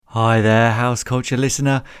Hi there, House Culture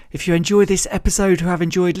listener. If you enjoy this episode or have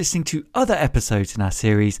enjoyed listening to other episodes in our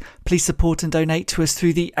series, please support and donate to us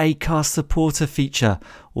through the Acast supporter feature.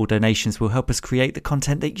 All donations will help us create the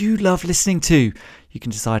content that you love listening to. You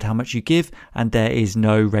can decide how much you give, and there is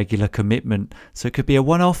no regular commitment. So it could be a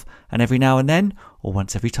one-off, and every now and then, or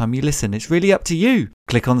once every time you listen. It's really up to you.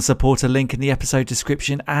 Click on the supporter link in the episode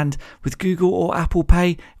description, and with Google or Apple Pay,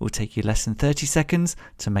 it will take you less than 30 seconds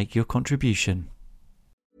to make your contribution.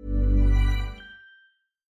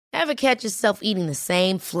 Ever catch yourself eating the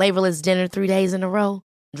same flavorless dinner 3 days in a row?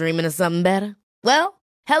 Dreaming of something better? Well,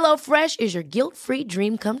 HelloFresh is your guilt-free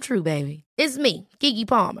dream come true, baby. It's me, Keke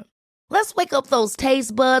Palmer. Let's wake up those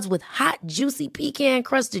taste buds with hot, juicy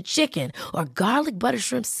pecan-crusted chicken or garlic butter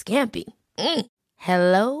shrimp scampi.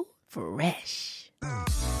 Hello Fresh.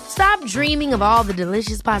 Stop dreaming of all the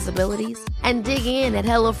delicious possibilities and dig in at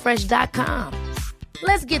HelloFresh.com.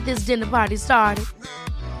 Let's get this dinner party started.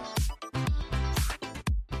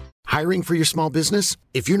 Hiring for your small business?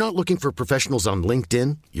 If you're not looking for professionals on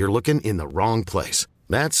LinkedIn, you're looking in the wrong place.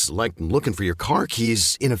 That's like looking for your car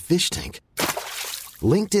keys in a fish tank.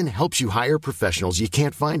 LinkedIn helps you hire professionals you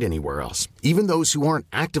can't find anywhere else, even those who aren't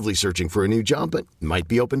actively searching for a new job but might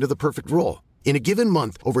be open to the perfect role. In a given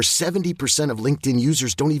month, over 70% of LinkedIn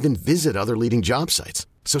users don't even visit other leading job sites.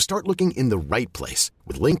 So start looking in the right place.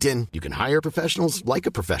 With LinkedIn, you can hire professionals like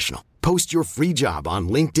a professional. Post your free job on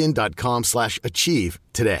linkedin.com/achieve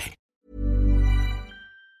today.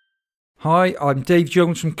 Hi, I'm Dave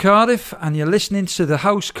Jones from Cardiff, and you're listening to the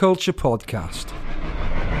House Culture Podcast.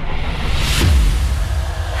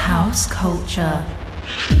 House Culture.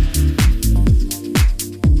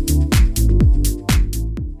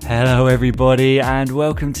 Hello everybody, and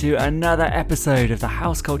welcome to another episode of the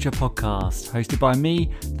House Culture Podcast, hosted by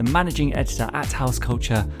me, the managing editor at House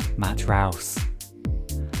Culture, Matt Rouse.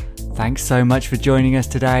 Thanks so much for joining us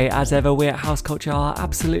today. As ever, we at House Culture are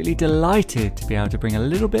absolutely delighted to be able to bring a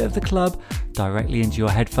little bit of the club directly into your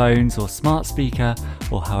headphones or smart speaker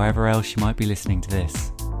or however else you might be listening to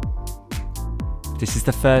this. If this is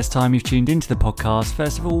the first time you've tuned into the podcast,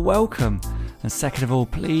 first of all, welcome. And second of all,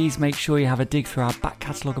 please make sure you have a dig through our back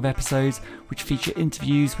catalogue of episodes, which feature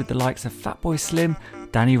interviews with the likes of Fatboy Slim,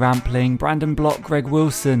 Danny Rampling, Brandon Block, Greg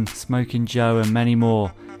Wilson, Smoking Joe, and many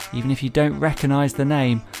more. Even if you don't recognise the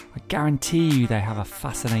name, I guarantee you they have a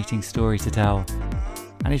fascinating story to tell.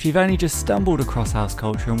 And if you've only just stumbled across House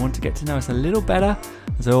Culture and want to get to know us a little better,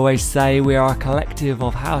 as I always say, we are a collective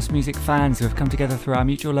of house music fans who have come together through our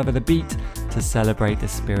mutual love of the beat to celebrate the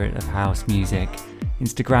spirit of house music.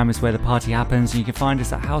 Instagram is where the party happens, and you can find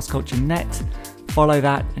us at houseculture.net. Follow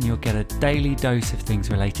that and you'll get a daily dose of things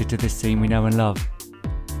related to this scene we know and love.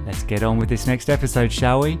 Let's get on with this next episode,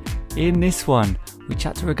 shall we? In this one, we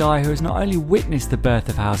chat to a guy who has not only witnessed the birth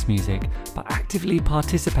of house music, but actively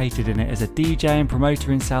participated in it as a DJ and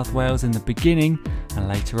promoter in South Wales in the beginning and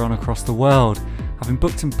later on across the world. Having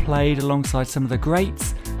booked and played alongside some of the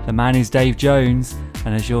greats, the man is Dave Jones,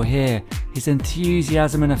 and as you'll hear, his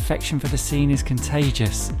enthusiasm and affection for the scene is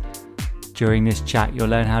contagious. During this chat, you'll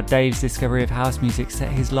learn how Dave's discovery of house music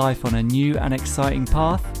set his life on a new and exciting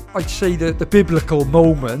path. I'd say that the biblical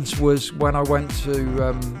moment was when I went to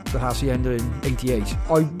the Hacienda in '88.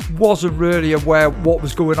 I wasn't really aware what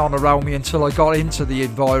was going on around me until I got into the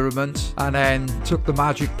environment and then took the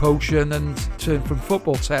magic potion and turned from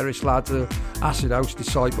football terrace lad to acid house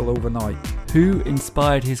disciple overnight. Who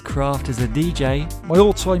inspired his craft as a DJ? My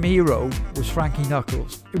all-time hero was Frankie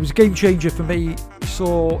Knuckles. It was a game changer for me. I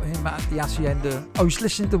saw him at the Hacienda. I was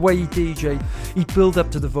listening to the way he DJ'd. He'd build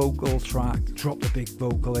up to the vocal track, drop the big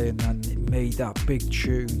vocal in, and it made that big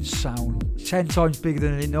tune sound 10 times bigger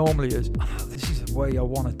than it normally is. This is the way I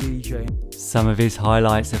want to DJ. Some of his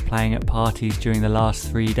highlights of playing at parties during the last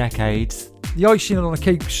 3 decades. The icing on the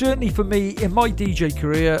cake, certainly for me in my DJ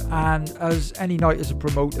career and as any night as a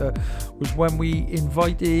promoter, was when we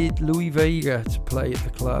invited Louis Vega to play at the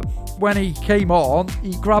club. When he came on,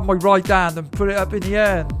 he grabbed my right hand and put it up in the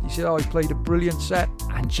air. He said, he played a brilliant set.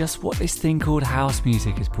 And just what this thing called house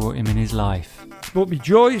music has brought him in his life. It's brought me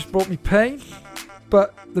joy, it's brought me pain,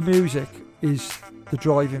 but the music is the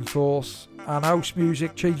driving force, and house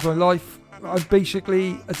music changed my life. I'm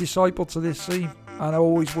basically a disciple to this scene, and I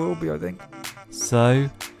always will be, I think. So,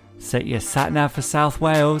 set your sat-nav for South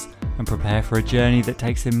Wales and prepare for a journey that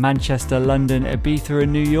takes in Manchester, London, Ibiza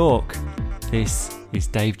and New York. This is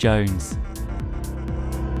Dave Jones.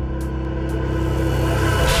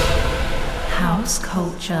 House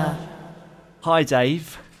Culture. Hi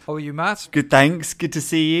Dave. How are you, Matt? Good, thanks. Good to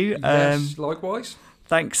see you. Yes, likewise.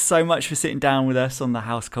 Thanks so much for sitting down with us on the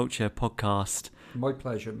House Culture Podcast. My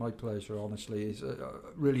pleasure, honestly.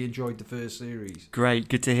 Really enjoyed the first series. Great,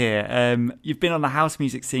 good to hear. You've been on the house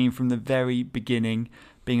music scene from the very beginning,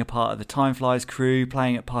 being a part of the Time Flies crew,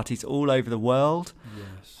 playing at parties all over the world.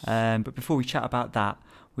 Yes. But before we chat about that,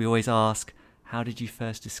 we always ask, how did you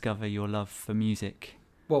first discover your love for music?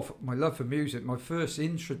 Well, my love for music, my first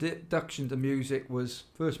introduction to music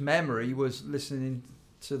first memory was listening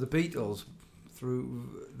to the Beatles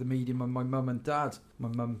through the medium of my mum and dad. My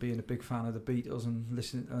mum being a big fan of the Beatles and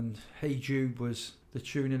listening, and Hey Jude was the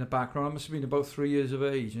tune in the background. I must have been about 3 years of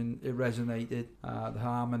age, and it resonated, the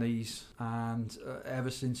harmonies, and ever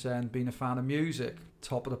since then been a fan of music.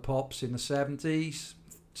 Top of the Pops in the 70s,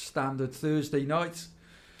 standard Thursday night.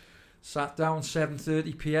 Sat down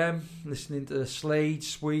 7:30 p.m. listening to Slade,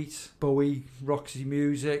 Sweet, Bowie, Roxy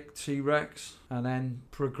Music, T-Rex, and then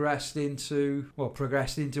progressed into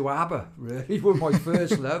ABBA. Really, was my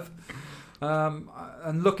first love.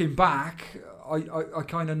 And looking back, I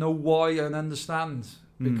kind of know why and understand,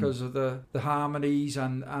 because of the harmonies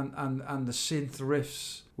and the synth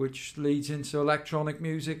riffs, which leads into electronic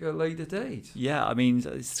music at a later date. Yeah, I mean,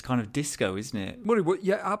 it's kind of disco, isn't it? Well,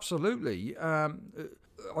 yeah, absolutely.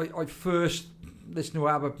 I first listened to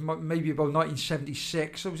ABBA maybe about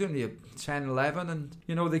 1976. I was only 10, 11, and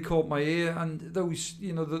they caught my ear. And those,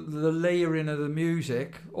 the layering of the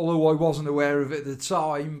music, although I wasn't aware of it at the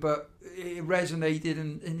time, but it resonated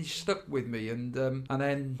and it stuck with me. And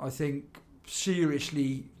then I think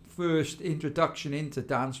seriously, first introduction into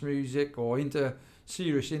dance music or into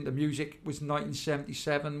music was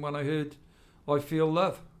 1977 when I heard "I Feel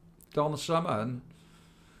Love," Donna Summer, and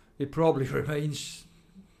it probably remains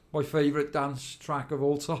my favourite dance track of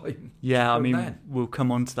all time. Yeah, I mean, we'll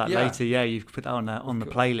come on to that later. Yeah, you've put that on the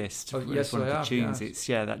playlist. Yes, one of the tunes. Yes. It's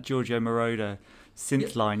that Giorgio Moroder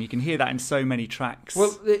synth line. You can hear that in so many tracks.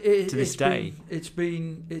 Well, to this day, it's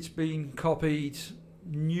been copied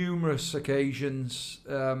numerous occasions.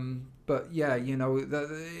 But yeah,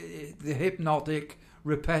 the hypnotic,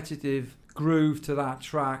 repetitive groove to that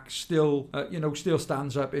track still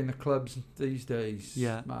stands up in the clubs these days.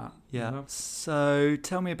 Yeah, Matt. Yeah. So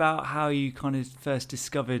tell me about how you kind of first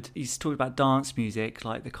discovered. You talked about dance music,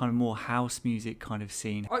 like the kind of more house music kind of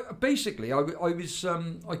scene. I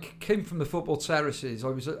came from the football terraces. I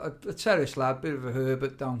was a terrace lad, bit of a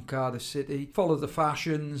hermit down Cardiff City. Followed the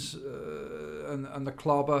fashions and the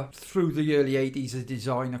clobber through the early 80s. The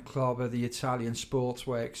designer clobber, the Italian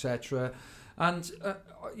sportswear, etc. And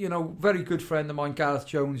very good friend of mine, Gareth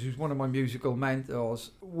Jones, who's one of my musical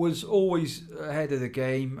mentors, was always ahead of the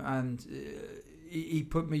game, and he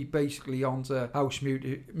put me basically onto house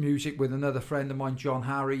music with another friend of mine, John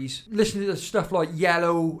Harries, listening to stuff like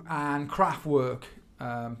Yellow and Kraftwerk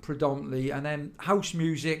predominantly, and then house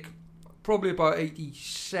music, probably about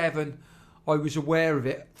 87, I was aware of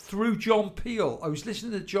it through John Peel. I was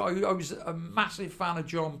listening to John. I was a massive fan of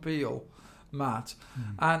John Peel, Matt,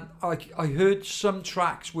 and I heard some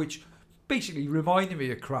tracks which basically reminded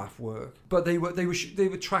me of Kraftwerk, but they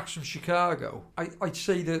were tracks from Chicago. I'd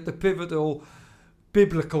say that the pivotal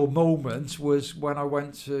biblical moment was when I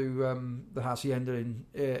went to the Hacienda in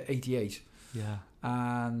 '88. Yeah,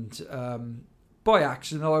 and by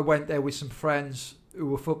accident I went there with some friends who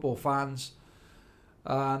were football fans,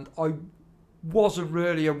 and I wasn't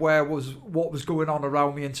really aware what was going on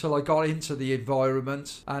around me until I got into the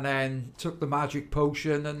environment and then took the magic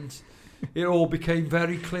potion, and it all became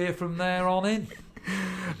very clear from there on in.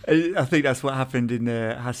 I think that's what happened in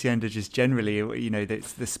the Hacienda just generally.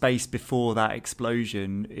 The space before that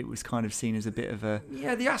explosion, it was kind of seen as a bit of a...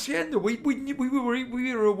 Yeah, the Hacienda, we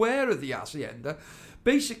were aware of the Hacienda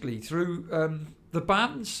basically through the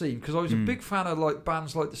band scene, because I was a big fan of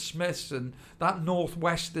bands like the Smiths and that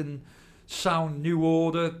Northwestern sound, New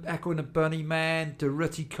Order, Echo and the Bunnymen,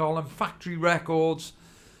 Durruti Column, Factory Records.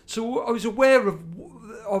 So I was aware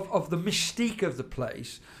of the mystique of the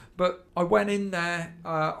place. But I went in there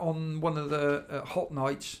on one of the hot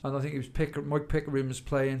nights, and I think it was Mike Pickering was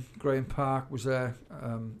playing, Graham Park was there,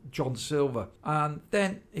 John Silver, and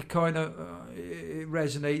then it kind of it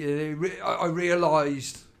resonated. I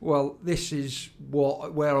realised, well, this is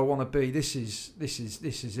where I want to be. This is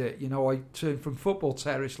it. I turned from football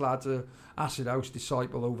terrace lad to acid house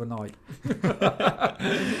disciple overnight.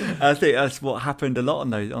 I think that's what happened a lot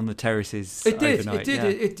on the terraces. Overnight.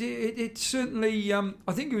 It certainly. I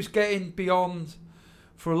think it was getting beyond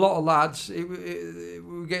for a lot of lads. We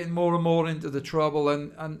were getting more and more into the trouble,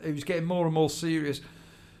 and it was getting more and more serious.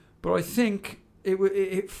 But I think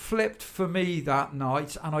it flipped for me that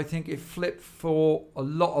night, and I think it flipped for a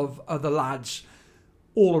lot of other lads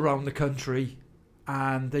all around the country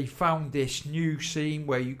and they found this new scene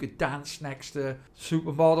where you could dance next to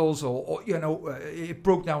supermodels, or it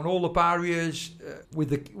broke down all the barriers with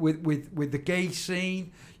the gay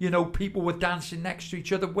scene. People were dancing next to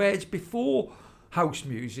each other, whereas before house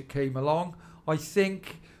music came along, I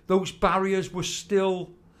think those barriers were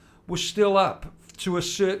still up to a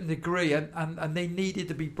certain degree, and they needed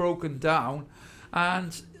to be broken down.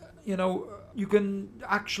 And you can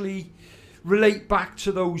actually relate back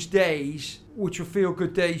to those days, which were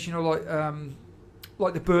feel-good days,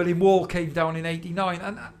 like the Berlin Wall came down in '89,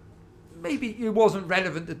 and maybe it wasn't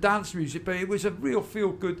relevant to dance music, but it was a real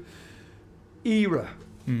feel-good era.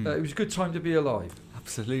 It was a good time to be alive.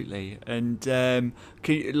 Absolutely. And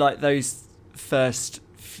like those first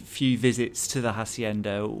few visits to the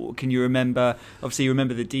Hacienda, can you remember, obviously you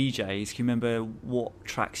remember the DJs, can you remember what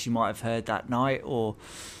tracks you might have heard that night or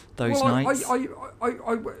those nights? I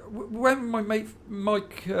when my mate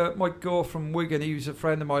Mike Gore from Wigan, he was a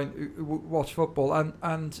friend of mine who watched football,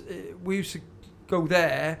 and we used to go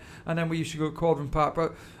there, and then we used to go to Quadrum Park.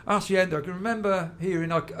 But Hacienda, I can remember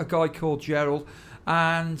hearing a guy called Gerald,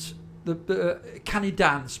 and the Can You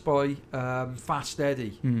Dance by Fast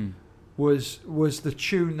Eddie was the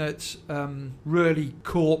tune that really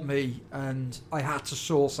caught me, and I had to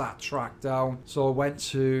source that track down. So I went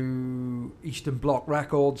to Eastern Bloc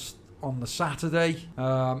Records on the Saturday,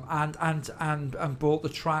 and bought the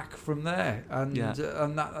track from there, and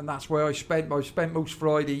that's where I spent most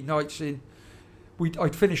Friday nights in.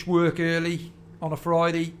 I'd finish work early on a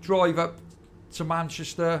Friday, drive up to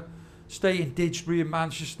Manchester, stay in Didsbury in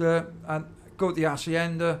Manchester, and go to the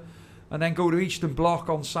Hacienda, and then go to Eastern Bloc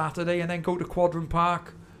on Saturday, and then go to Quadrum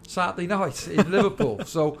Park Saturday night in Liverpool.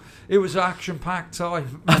 So it was action-packed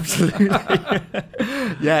time. Absolutely.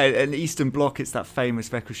 Yeah, and Eastern Bloc, it's that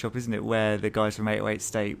famous record shop, isn't it, where the guys from 808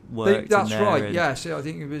 State worked. That's right, yes. I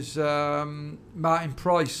think it was Martin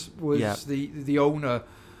Price was the owner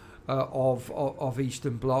of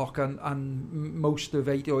Eastern Bloc, and most of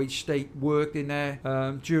 808 State worked in there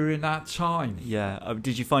during that time. Yeah.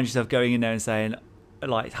 Did you find yourself going in there and saying,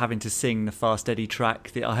 like, having to sing the Fast Eddie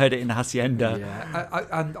track? I heard it in the Hacienda. Yeah,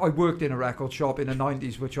 and I worked in a record shop in the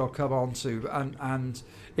 90s, which I'll come on to, and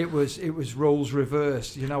it was roles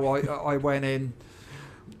reversed. I went in.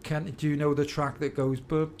 Do you know the track that goes,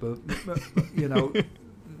 the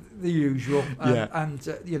usual, and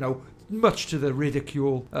much to the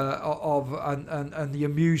ridicule of and the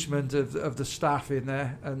amusement of the staff in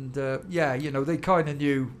there, and they kind of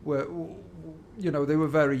knew they were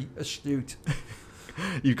very astute.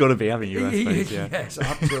 You've got to be, haven't you? I suppose, yeah. Yes,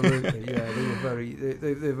 absolutely. Yeah,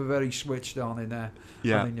 they were very switched on in there.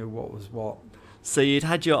 Yeah, and they knew what was what. So you'd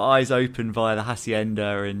had your eyes open via the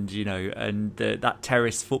Hacienda, and that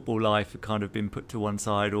terrace football life had kind of been put to one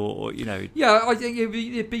side, or. Yeah, I think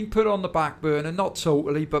it'd been put on the back burner, not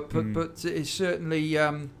totally, but it's certainly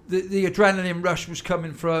the adrenaline rush was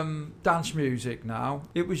coming from dance music. Now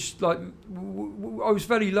it was like I was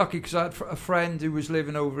very lucky because I had a friend who was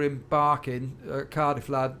living over in Barking, Cardiff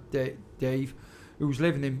lad, Dave, who was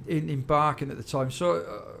living in Barking at the time. So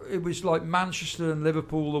it was like Manchester and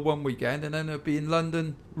Liverpool the one weekend, and then it'd be in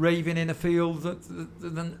London raving in a field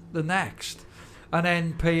the next. And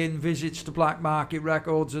then paying visits to Black Market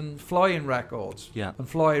Records and Flying Records. Yeah. And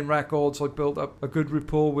Flying Records, I built up a good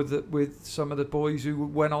rapport with some of the boys who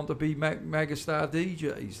went on to be megastar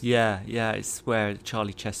DJs. Yeah, it's where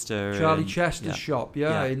Charlie Chester's shop,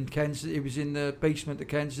 in Kensington. It was in the basement of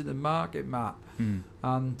Kensington Market, Matt.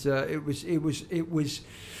 And it was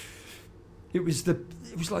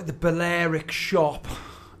like the Balearic shop.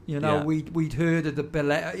 We'd heard of the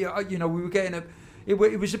Balearic. We were getting It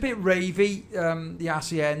was a bit ravey, the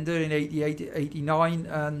Hacienda in 88, 89,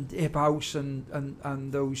 and Hip House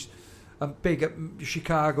and those big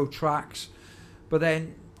Chicago tracks. But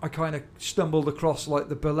then I kind of stumbled across like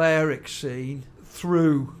the Balearic scene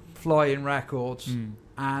through Flying Records,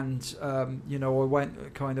 and I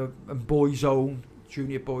went kind of and Boy's Own,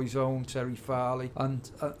 Junior Boy's Own, Terry Farley, and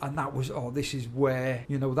that was this is where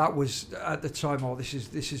that was at the time. This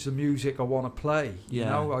is the music I want to play.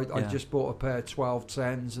 I just bought a pair of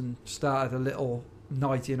 1210s and started a little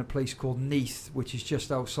night in a place called Neath, which is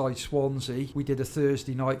just outside Swansea. We did a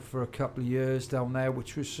Thursday night for a couple of years down there,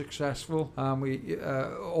 which was successful. We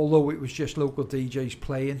although it was just local DJs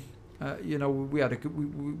playing, we had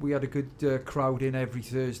a good crowd in every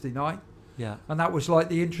Thursday night. Yeah. And that was like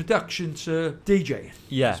the introduction to DJing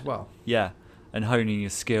as well. Yeah. And honing your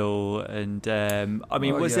skill. And so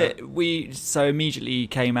immediately you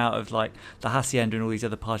came out of like the Hacienda and all these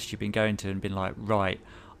other parties you've been going to and been like, right,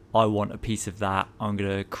 I want a piece of that. I'm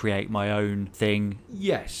going to create my own thing.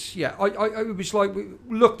 Yes, yeah. I was like, we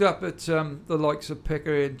looked up at the likes of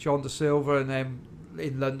Picker and John De Silva, and then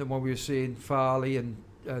in London when we were seeing Farley and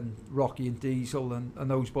Rocky and Diesel and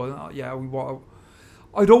those boys.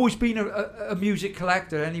 I'd always been a music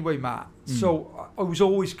collector anyway, Matt. So I was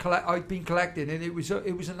always I'd been collecting, and it was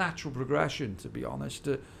a natural progression, to be honest,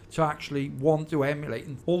 to actually want to emulate.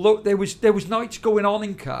 And although there was nights going on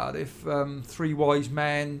in Cardiff, Three Wise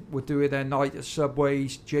Men were doing their night at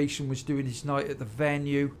Subways, Jason was doing his night at the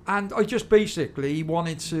Venue, and I just basically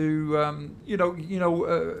wanted to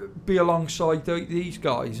be alongside these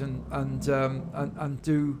guys and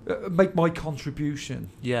do make my contribution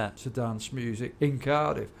to dance music in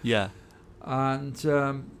Cardiff. Yeah.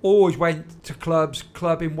 And always went to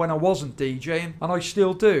clubbing when I wasn't DJing, and I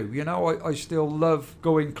still do. I still love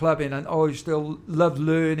going clubbing, and I still love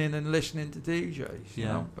learning and listening to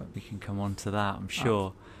DJs. But we can come on to that, I'm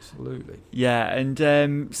sure. Absolutely. Yeah,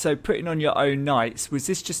 and so putting on your own nights, was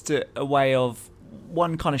this just a way of,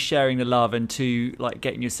 one, kind of sharing the love, and two, like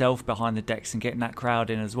getting yourself behind the decks and getting that crowd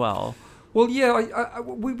in as well? Well, yeah, I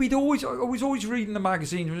was always reading the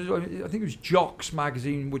magazine. I think it was Jocks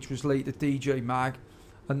magazine, which was later DJ Mag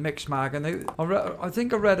and Mix Mag. And I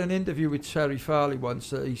think I read an interview with Terry Farley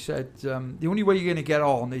once that he said, the only way you're going to get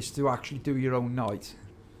on is to actually do your own night.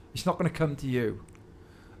 It's not going to come to you.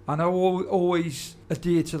 And I always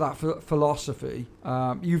adhere to that philosophy.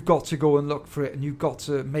 You've got to go and look for it, and you've got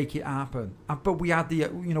to make it happen. But we had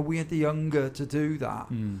the hunger to do that.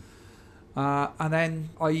 And then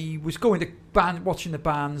I was going to watching the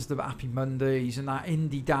bands, the Happy Mondays, and that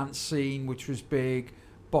indie dance scene, which was big.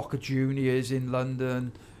 Boca Juniors in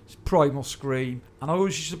London, Primal Scream, and I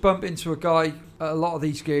always used to bump into a guy at a lot of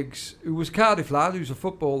these gigs who was a Cardiff lad, who's a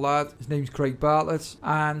football lad. His name's Craig Bartlett,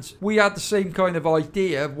 and we had the same kind of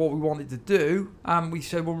idea of what we wanted to do, and we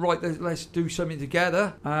said, well, right, let's do something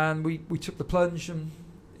together, and we took the plunge. And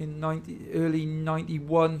in early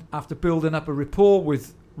 91, after building up a rapport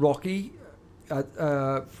with Rocky,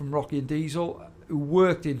 from Rocky and Diesel, who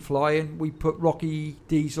worked in flying, we put Rocky,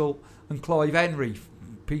 Diesel and Clive Henry,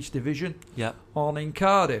 Peace Division, on in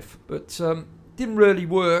Cardiff. But didn't really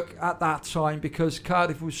work at that time, because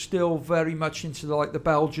Cardiff was still very much into the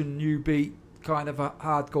Belgian new beat kind of a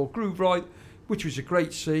hardcore groove ride, which was a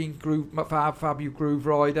great scene. Fabio Groove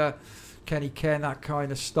Rider, Kenny Ken, that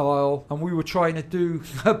kind of style. And we were trying to do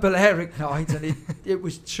a Balearic night, and it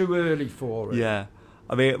was too early for it. Yeah.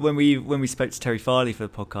 I mean, when we spoke to Terry Farley for the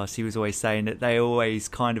podcast, he was always saying that they always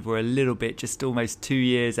kind of were a little bit, just almost 2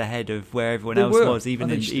 years ahead of where everyone else was,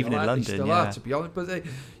 even in London. They still are, to be honest, but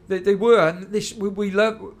they were, and this we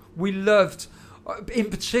loved. In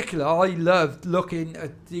particular, I loved looking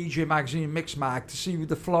at DJ Magazine, Mix Mag, to see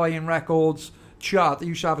the Flying Records chart. They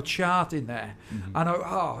used to have a chart in there, and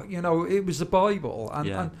it was the Bible,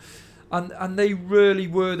 and they really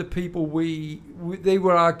were the people they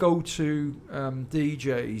were our go-to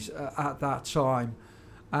DJs at that time,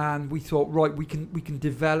 and we thought, right, we can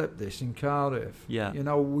develop this in Cardiff. Yeah.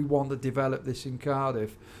 We want to develop this in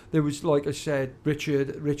Cardiff. There was, like I said,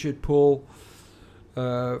 Richard, Paul,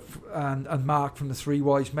 and Mark from the Three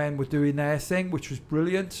Wise Men were doing their thing, which was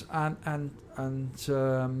brilliant, and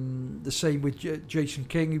the same with Jason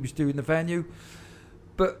King, who was doing the Venue.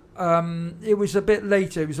 But it was a bit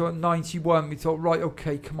later. It was like 91. We thought, right,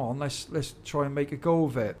 okay, come on, let's try and make a go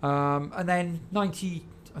of it. And then I think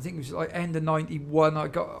it was like end of 91. I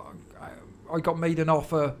got made an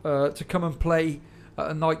offer to come and play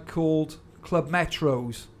at a night called Club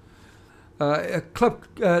Metros.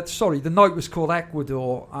 The night was called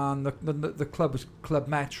Ecuador, and the club was Club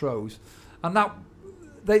Metros, and that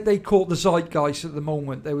they caught the zeitgeist at the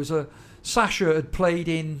moment. There was Sasha had played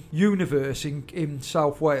in Universe in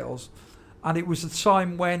South Wales, and it was the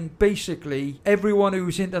time when basically everyone who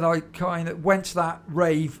was into that kind of went to that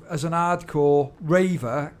rave as an hardcore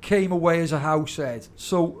raver came away as a househead.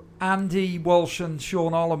 So Andy Walsh and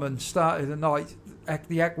Sean Holloman started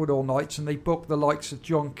the Ecuador nights, and they booked the likes of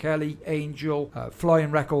John Kelly, Angel,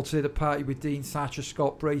 Flying Records did a party with Dean Thatcher,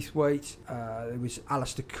 Scott Braithwaite. There was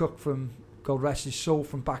Alistair Cook from God Rest His Soul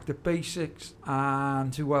from Back to Basics,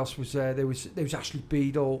 and who else was there? There was Ashley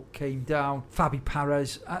Beadle came down, Fabi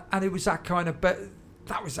Perez, and it was that kind of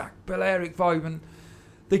that was that Balearic vibe, and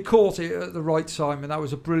they caught it at the right time, and that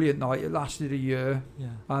was a brilliant night. It lasted a year,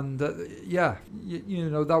 and that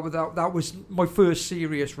was my first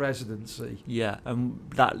serious residency. Yeah, and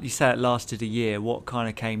that you said it lasted a year. What kind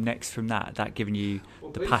of came next from that? That giving you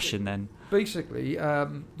the passion then? Basically,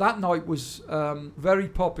 that night was very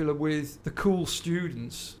popular with the cool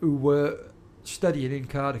students who were studying in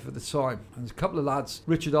Cardiff at the time. And there's a couple of lads,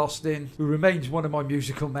 Richard Austin, who remains one of my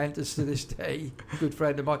musical mentors to this day, a good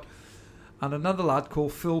friend of mine, and another lad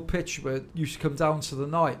called Phil Pitchford used to come down to the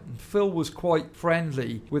night. And Phil was quite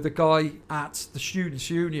friendly with a guy at the Students'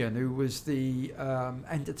 Union who was the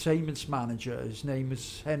entertainments manager. His name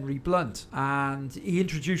was Henry Blunt. And he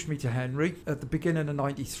introduced me to Henry at the beginning of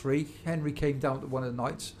 '93. Henry came down to one of the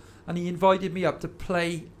nights and he invited me up to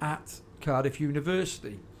play at Cardiff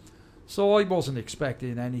University. So I wasn't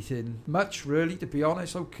expecting anything much, really, to be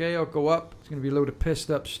honest. Okay, I'll go up. It's going to be a load of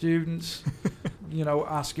pissed up students,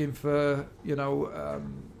 asking for,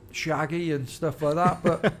 Shaggy and stuff like that.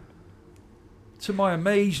 But to my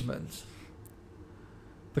amazement,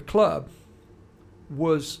 the club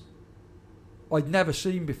I'd never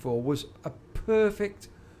seen before, was a perfect,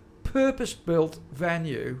 purpose-built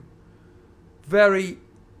venue, very,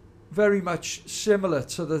 very much similar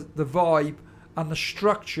to the vibe and the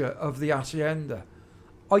structure of the Hacienda.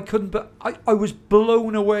 I was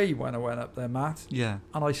blown away when I went up there, Matt. Yeah.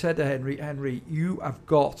 And I said to Henry, you have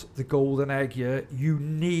got the golden egg here. You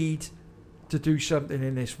need to do something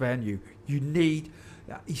in this venue. He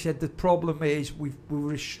said, the problem is we're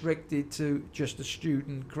restricted to just a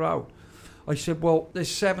student crowd. I said, well, there's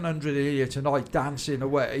 700 here tonight dancing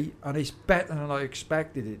away, and it's better than I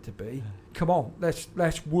expected it to be. Come on,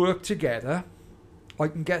 let's work together. I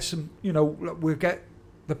can get some, we'll get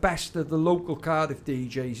the best of the local Cardiff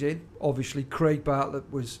DJs in. Obviously, Craig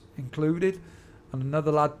Bartlett was included, and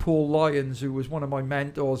another lad, Paul Lyons, who was one of my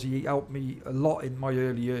mentors. He helped me a lot in my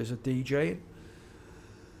early years of DJing.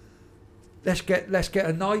 Let's get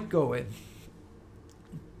a night going.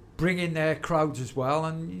 Bring in their crowds as well,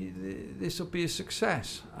 and this will be a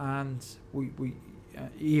success. And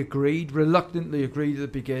he agreed, reluctantly agreed at the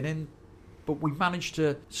beginning. But we managed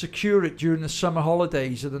to secure it during the summer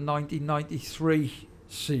holidays of the 1993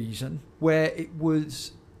 season, where it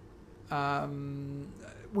was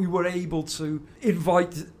we were able to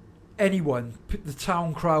invite anyone. The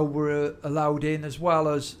town crowd were allowed in, as well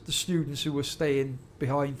as the students who were staying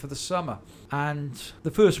behind for the summer. And the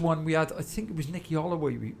first one we had, I think it was Nicky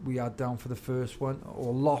Holloway we had down for the first one,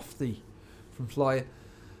 or Lofty from Flyer,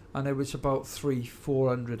 and there was about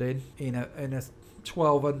 300-400 in a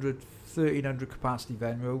 1,200 1,300 capacity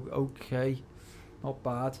venue. Okay, not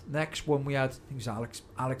bad. Next one we had, I think it was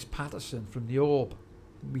Alex Patterson from the Orb.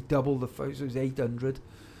 We doubled so it was 800.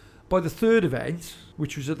 By the third event,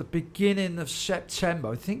 which was at the beginning of September,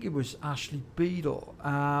 I think it was Ashley Beadle,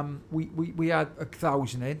 we had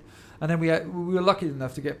 1,000 in, and then we were lucky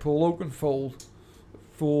enough to get Paul Oakenfold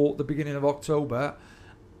for the beginning of October.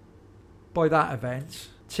 By that event,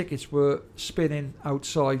 tickets were spinning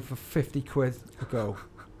outside for 50 quid a go.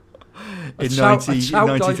 In a tout I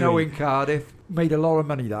 1993. know in Cardiff made a lot of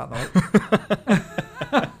money that night.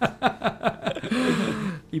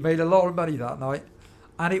 He made a lot of money that night,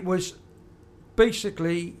 and it was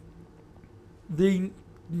basically the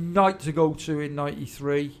night to go to in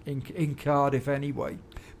 '93 in Cardiff anyway.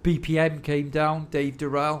 BPM came down, Dave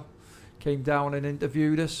Durrell came down and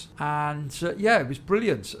interviewed us, and it was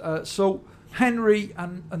brilliant. So Henry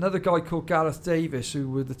and another guy called Gareth Davis, who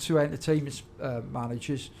were the two entertainment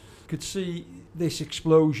managers, could see this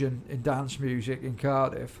explosion in dance music in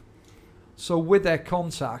Cardiff. So with their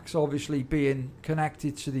contacts, obviously being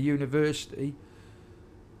connected to the university,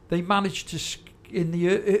 they managed to,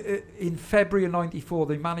 in February of '94,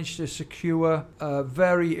 they managed to secure a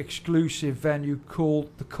very exclusive venue called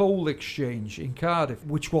the Coal Exchange in Cardiff,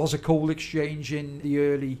 which was a coal exchange in the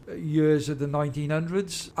early years of the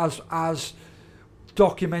 1900s, as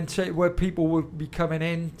documented, where people would be coming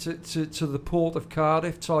in to the port of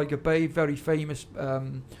Cardiff, Tiger Bay, very famous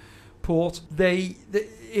port.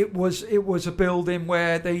 It was a building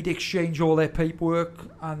where they'd exchange all their paperwork,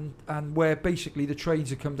 and where basically the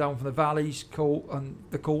trains would come down from the valleys,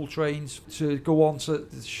 the coal trains, to go on to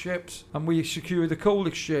the ships, and we secured the Coal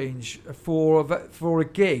Exchange for a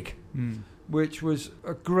gig, which was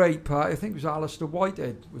a great party. I think it was Alistair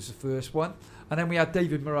Whitehead was the first one. And then we had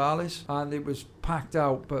David Morales, and it was packed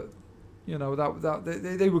out, but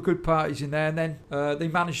they were good parties in there. And then they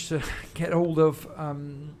managed to get hold of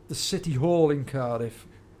the City Hall in Cardiff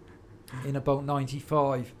in about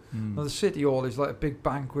 '95. Now the City Hall is like a big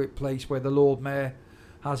banquet place where the Lord Mayor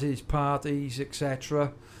has his parties,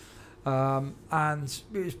 etc. And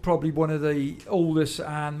it's probably one of the oldest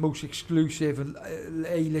and most exclusive and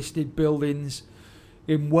A-listed buildings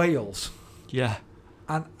in Wales. Yeah.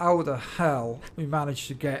 And how the hell we managed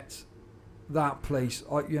to get that place?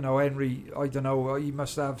 Henry, I don't know, he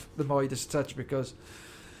must have the Midas touch, because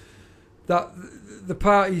the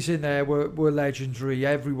parties in there were legendary.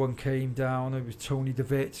 Everyone came down. It was Tony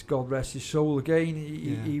DeVitt, God rest his soul. Again,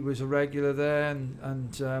 he was a regular there,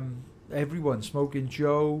 and everyone, Smoking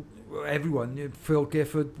Joe, everyone, Phil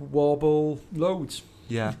Gifford, Wobble, loads.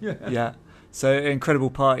 Yeah. So incredible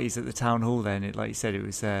parties at the town hall. Then, like you said, it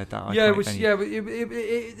was that. Yeah, it was. venue. Yeah,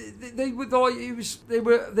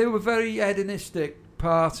 they were very hedonistic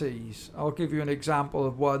parties. I'll give you an example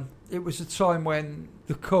of one. It was a time when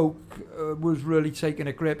the coke was really taking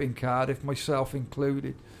a grip in Cardiff, myself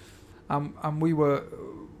included, and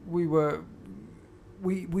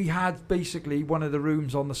we had basically one of the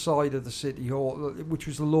rooms on the side of the City Hall, which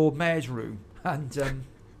was the Lord Mayor's room, and.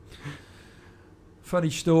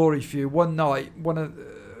 Funny story for you. One night, one of the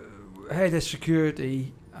head of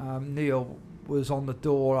security, Neil, was on the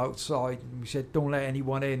door outside, and we said, "Don't let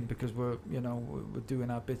anyone in because we're doing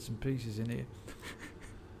our bits and pieces in here."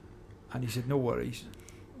 And he said, "No worries."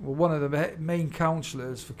 Well, one of the main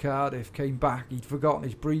councillors for Cardiff came back. He'd forgotten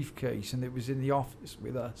his briefcase, and it was in the office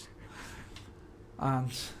with us.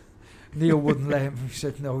 And Neil wouldn't let him. He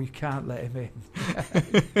said, "No, you can't let him in."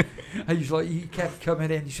 And he's like, he kept coming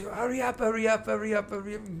in. He said, hurry up,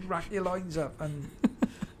 and rack your lines up. And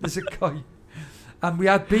there's a guy. And we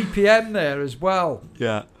had BPM there as well.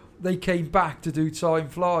 Yeah. They came back to do Time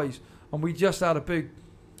Flies. And we just had a big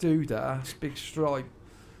doodah, big stripe.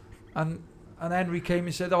 And Henry came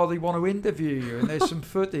and said, they want to interview you. And there's some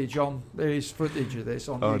footage on, there is footage of this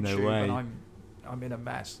on YouTube. No way. And I'm in a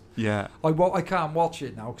mess. Yeah. I can't watch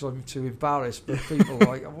it now because I'm too embarrassed. But people are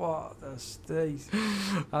like, what the state?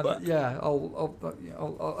 And yeah, I'll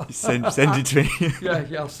send it to me. yeah,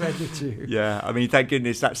 I'll send it to you. Yeah, I mean, thank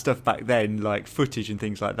goodness that stuff back then, like footage and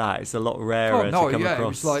things like that, it's a lot rarer to come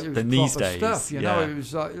across it was than these days. Stuff, you know, it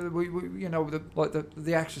was like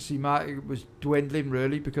the ecstasy market was dwindling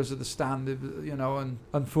really because of the standard, and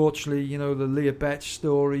unfortunately, the Leah Betts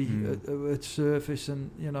story at surface,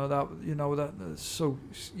 and so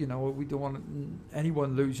we don't want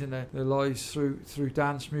anyone losing their lives through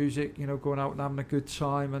dance music, going out and having a good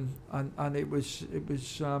time, and it was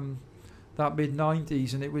that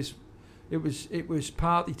mid-90s, and it was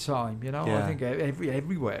party time, I think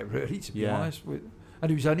everywhere really, to be honest,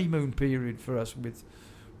 and it was honeymoon period for us with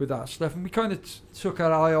that stuff, and we kind of took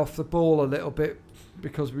our eye off the ball a little bit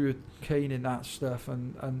because we were keen in that stuff,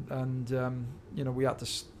 and we had to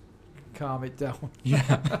calm it down.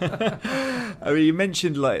 Yeah. I mean, you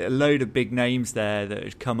mentioned like a load of big names there that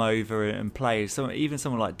had come over and played. Even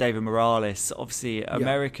someone like David Morales, obviously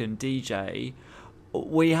American DJ.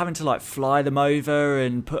 Were you having to like fly them over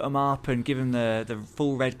and put them up and give them the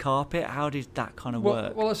full red carpet? How did that kind of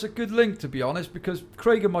work? Well, it's a good link, to be honest, because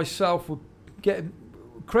Craig and myself were getting...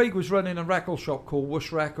 Craig was running a record shop called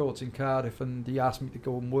Wush Records in Cardiff, and he asked me to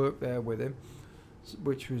go and work there with him,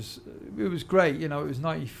 which was great. It was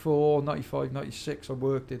 94, 95, 96 I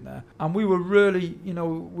worked in there, and we were really, we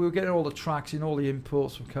were getting all the tracks in, all the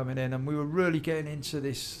imports were coming in, and we were really getting into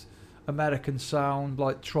this American sound,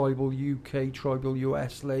 like Tribal UK, Tribal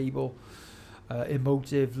US label,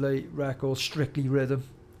 Emotive Records, Strictly Rhythm,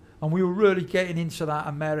 and we were really getting into that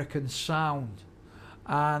American sound,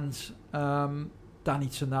 and Danny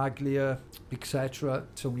Tenaglia, etc.,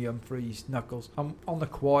 Tony Humphries, Knuckles. And on the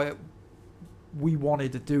quiet, we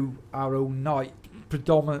wanted to do our own night,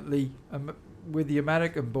 predominantly with the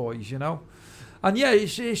American boys, And yeah,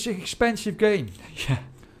 it's an expensive game. Yeah.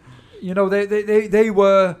 They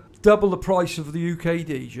were double the price of the UK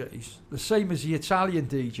DJs, the same as the Italian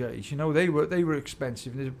DJs. They were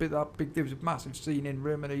expensive. And there was a massive scene in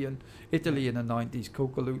Rimini and Italy in the 90s,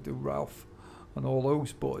 Cocaluto, Ralph, and all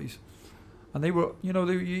those boys. And they were,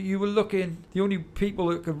 you were looking. The only people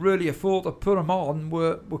that could really afford to put them on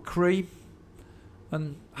were Cream.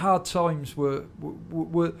 And Hard Times were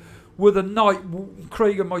the night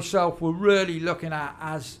Craig and myself were really looking at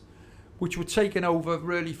which were taken over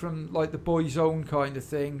really from like the Boys Own kind of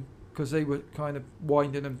thing, because they were kind of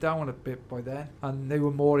winding them down a bit by then, and they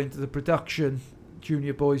were more into the production,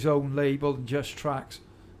 Junior Boys Own label and Just Tracks.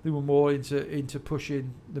 They were more into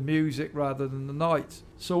pushing the music rather than the night.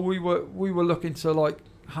 So we were looking to like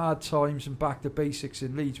Hard Times and Back to Basics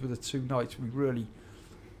in Leeds were the two nights we really.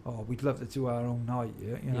 We'd love to do our own night,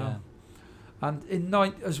 Yeah. And in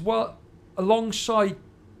night as well, alongside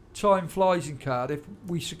Time Flies in Cardiff,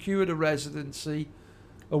 we secured a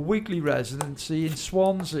weekly residency in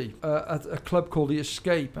Swansea at a club called The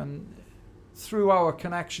Escape. And through our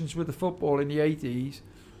connections with the football in the 80s,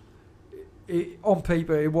 on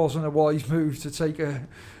paper it wasn't a wise move to say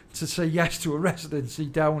yes to a residency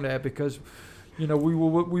down there, because we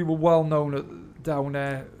were well known down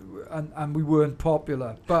there. And we weren't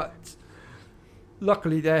popular, but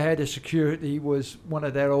luckily their head of security was one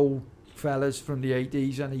of their old fellas from the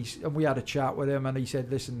 80s, and we had a chat with him, and he said,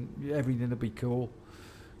 listen, everything will be cool,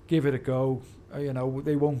 give it a go,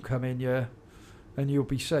 they won't come in here and you'll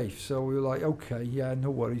be safe. So we were like, okay, yeah,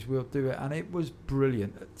 no worries, we'll do it. And it was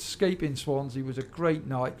brilliant. Escape in Swansea was a great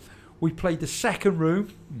night. We played the second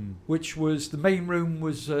room, which was, the main room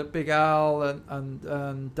was Big Al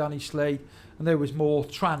and Danny Slade, and there was more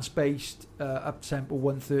trance-based, up-tempo,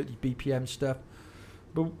 130 BPM stuff.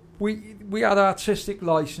 But we had artistic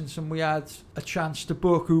license, and we had a chance to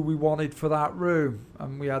book who we wanted for that room.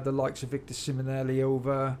 And we had the likes of Victor Simonelli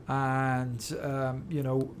over, and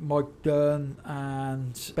Mike Dunn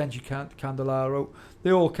and Benji Candelaro.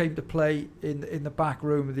 They all came to play in the back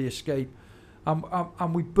room of the Escape,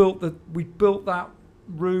 and we built that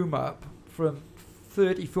room up from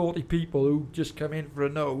 30-40 people who just come in for a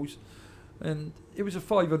nose. And it was a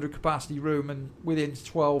 500 capacity room, and within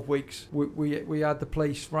 12 weeks we had the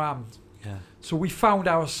place rammed. Yeah. So we found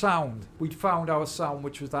our sound. Which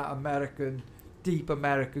was that deep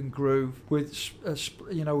American groove with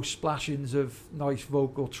splashings of nice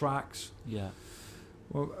vocal tracks. Yeah.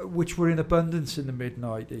 Which were in abundance in the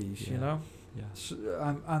mid-90s. Yeah. Yeah. So,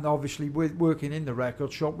 and obviously with working in the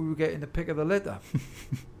record shop, we were getting the pick of the litter.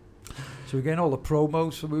 So we're getting all the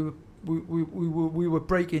promos. So we were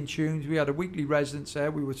breaking tunes. We had a weekly residence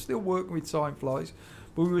there. We were still working with Time Flies,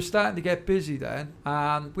 but we were starting to get busy then,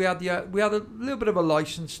 and we had a little bit of a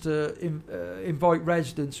license to invite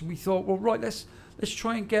residents. And we thought, well, right, let's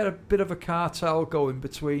try and get a bit of a cartel going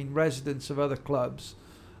between residents of other clubs,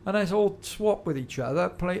 and let's all swap with each other,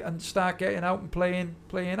 play, and start getting out and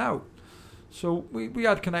playing out. So we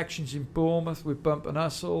had connections in Bournemouth with Bump and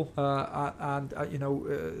Hustle, and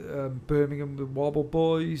Birmingham with Wobble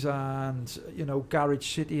Boys, and Garage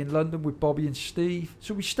City in London with Bobby and Steve.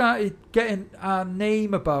 So we started getting our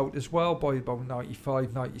name about as well by about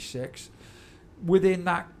 95, 96, within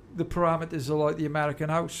the parameters of like the American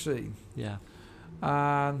house scene. Yeah.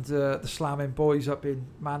 And the Slamming Boys up in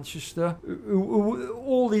Manchester.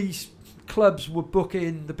 All these clubs were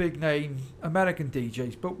booking the big name American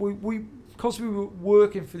DJs, but because we were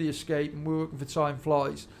working for the Escape and we were working for Time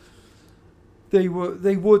Flies, they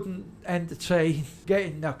wouldn't entertain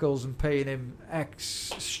getting Knuckles and paying him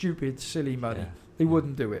stupid, silly money. Yeah. They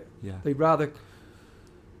wouldn't do it. Yeah. They'd rather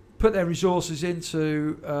put their resources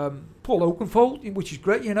into Paul Oakenfold, which is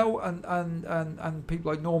great, and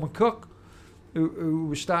people like Norman Cook, who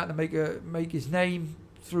was starting to make his name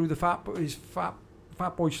through his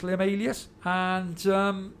Fatboy Slim alias, and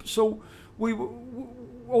so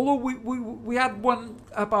although we had one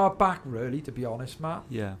up our back, really, to be honest, Matt.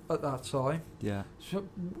 Yeah. At that time. Yeah. So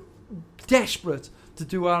desperate to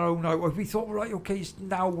do our own out. We thought, right, okay,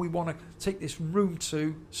 now we want to take this room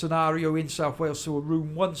 2 scenario in South Wales to a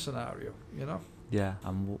room 1 scenario, Yeah.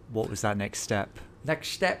 And what was that next step? Next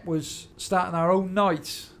step was starting our own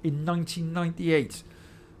night in 1998.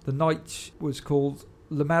 The night was called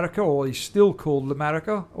L'America, or is still called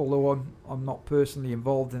L'America, although I'm not personally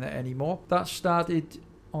involved in it anymore. That started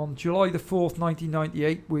on July the 4th,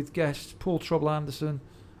 1998, with guests Paul Trouble Anderson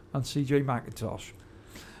and CJ McIntosh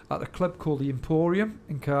at a club called the Emporium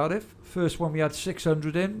in Cardiff. First one we had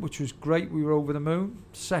 600 in, which was great. We were over the moon.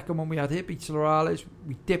 Second one we had Hippie Florales.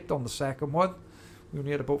 We dipped on the second one. We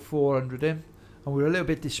only had about 400 in, and we were a little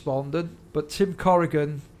bit despondent. But Tim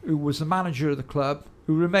Corrigan, who was the manager of the club,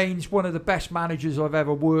 who remains one of the best managers I've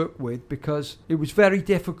ever worked with, because it was very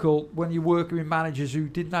difficult when you're working with managers who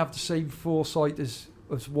didn't have the same foresight as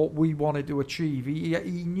what we wanted to achieve.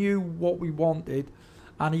 He knew what we wanted,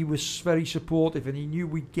 and he was very supportive, and he knew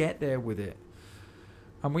we'd get there with it.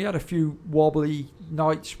 And we had a few wobbly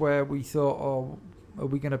nights where we thought, oh, are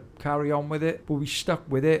we going to carry on with it? But we stuck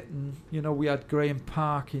with it, and we had Graham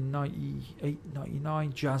Park in 98,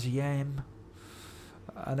 99, Jazzy M.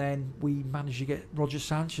 And then we managed to get Roger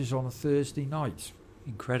Sanchez on a Thursday night.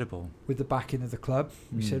 Incredible. With the backing of the club.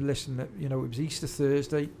 We said, listen, it was Easter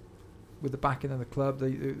Thursday. With the backing of the club,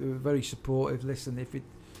 they were very supportive. Listen,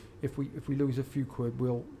 if we lose a few quid,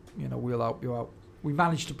 we'll help you out. We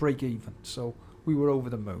managed to break even, so we were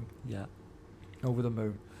over the moon. Yeah. Over the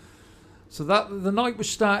moon. So that the night was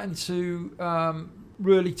starting to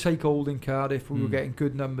really take hold in Cardiff. We were getting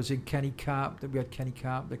good numbers in Kenny Carp. We had Kenny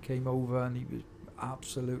Carp that came over, and he was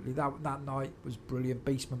absolutely that night was brilliant.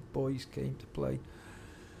 Basement Boys came to play,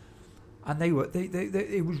 and they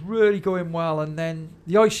it was really going well. And then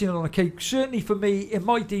the icing on the cake, certainly for me in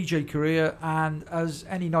my DJ career, and as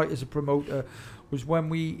any night as a promoter, was when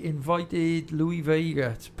we invited Louis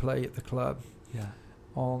Vega to play at the club. Yeah.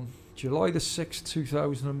 On July the 6th,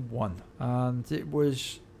 2001, and it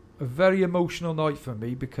was a very emotional night for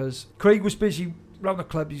me because Craig was busy round the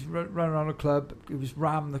club. He's run around the club. He was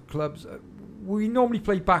ram the clubs. We normally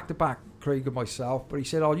play back to back, Craig and myself. But he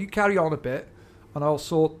said, "Oh, you carry on a bit, and I'll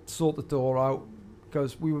sort the door out."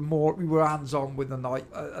 Because we were hands on with the night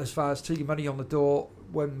as far as taking money on the door.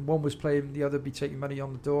 When one was playing, the other would be taking money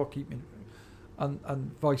on the door, keeping,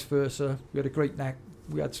 and vice versa. We had a great neck.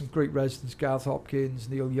 We had some great residents: Gareth Hopkins,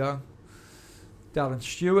 Neil Young, Darren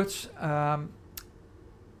Stewart, and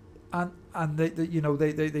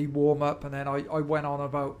they warm up, and then I went on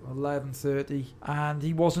about 11:30, and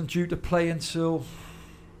he wasn't due to play until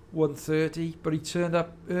 1:30, but he turned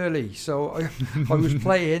up early, so I was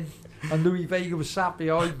playing, and Louis Vega was sat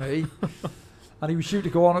behind me, and he was due to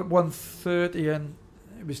go on at 1:30, and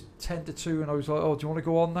it was 10-2, and I was like, "Oh, do you want to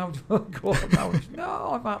go on now? Do you want to go on now?" And he said,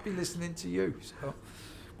 "No, I'm happy listening to you." So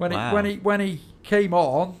when he came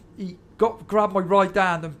on, he grabbed my right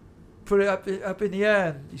hand and put it up in the air,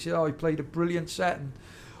 and he said, "Oh, he played a brilliant set." And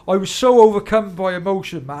I was so overcome by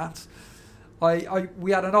emotion, Matt.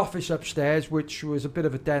 We had an office upstairs, which was a bit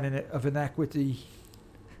of a den of inequity.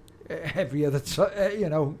 Every other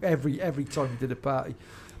every time we did a party.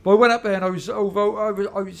 But I went up there and I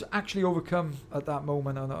was actually overcome at that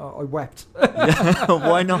moment, and I wept.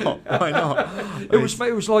 Why not?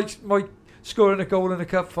 It was like my scoring a goal in a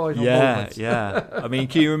cup final moment. Yeah. I mean,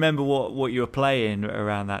 can you remember what you were playing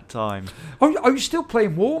around that time? I was still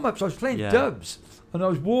playing warm-ups. I was playing dubs, and I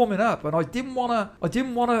was warming up, and I didn't want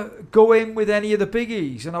to go in with any of the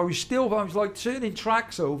biggies, and I was like turning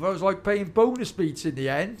tracks over. I was like playing bonus beats in the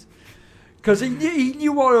end. Because he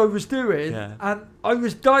knew what I was doing, and I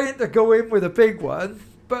was dying to go in with a big one,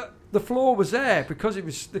 but the floor was there because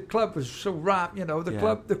the club was so wrapped.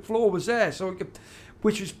 The floor was there,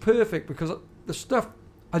 which was perfect because the stuff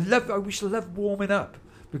I used to love warming up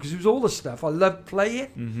because it was all the stuff I loved playing.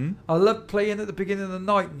 Mm-hmm. I loved playing at the beginning of the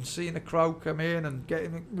night and seeing the crowd come in and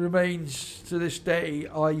remains to this day,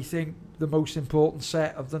 I think, the most important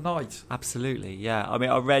set of the night. Absolutely, yeah. I mean,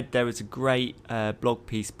 I read there was a great blog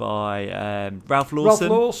piece by Ralph Lawson.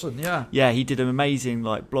 Ralph Lawson, yeah. Yeah, he did an amazing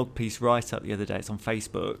blog piece write-up the other day. It's on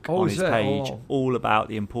Facebook on his page, all about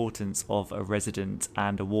the importance of a resident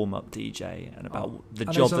and a warm-up DJ and about the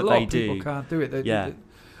job that they do. People can't do it.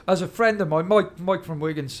 As a friend of mine, Mike from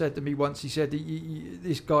Wigan said to me once, he said,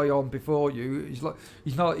 "This guy on before you, he's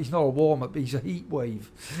not a warm up, he's a heat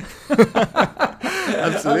wave."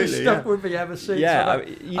 Absolutely, it's stuck with me ever since. Yeah,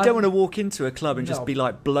 you don't want to walk into a club and just be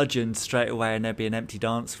like bludgeoned straight away, and there be an empty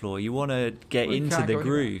dance floor. You want to get into the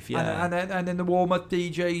groove, And then the warm up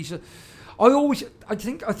DJs. I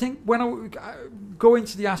think when I go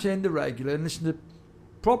into the Hacienda regular and listen to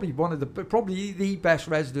probably the best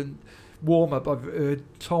resident warm up I've heard,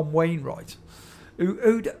 Tom Wainwright,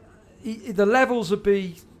 the levels would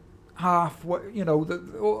be half, in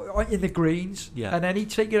the greens, and then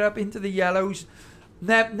he'd take it up into the yellows.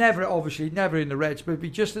 Never in the reds, but it'd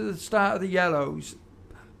be just at the start of the yellows,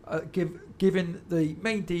 giving the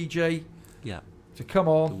main DJ to come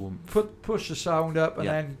on, push the sound up, and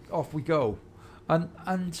then off we go.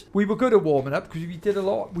 And we were good at warming up because we did a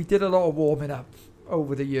lot of warming up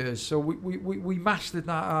over the years, so we mastered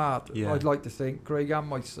that art. I'd like to think, Craig and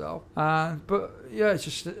myself. But it's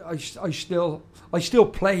just I still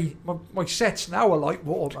play my sets now are like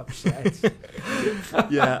warm-up sets.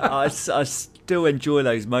 I still enjoy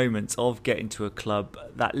those moments of getting to a club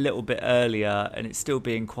that little bit earlier and it's still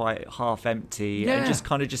being quite half empty and just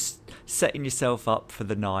kind of just setting yourself up for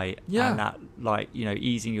the night and that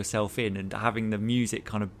easing yourself in and having the music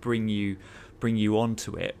kind of bring you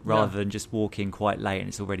onto it rather than just walking quite late and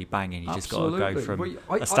it's already banging. You just got to go from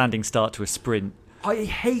a standing start to a sprint. I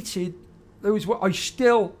hated those. I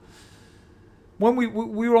still, when we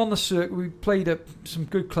were on the circuit, we played at some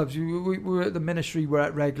good clubs. We were at the Ministry, we're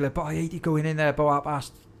at regular, but I hated going in there about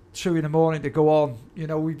past 2 a.m. to go on.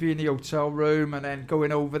 We'd be in the hotel room and then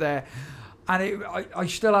going over there. And I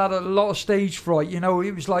still had a lot of stage fright. It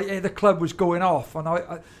was like the club was going off,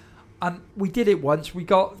 and we did it once. We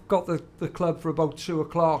got the club for about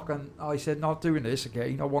 2:00, and I said, "Not doing this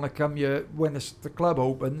again. I want to come here when the club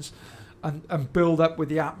opens, and build up with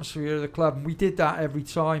the atmosphere of the club." And we did that every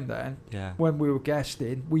time. Then, when we were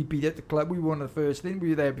guesting, we'd be at the club. We were one of the first in. We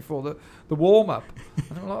were there before the warm up.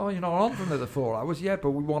 And I'm like, "Oh, you're not on for another 4 hours, but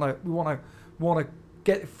we want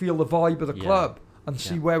to feel the vibe of the club and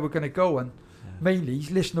see where we're going to go, and mainly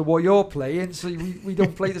listen to what you're playing, so we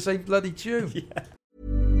don't play the same bloody tune."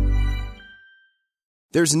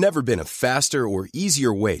 There's never been a faster or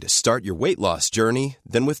easier way to start your weight loss journey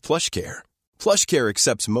than with PlushCare. PlushCare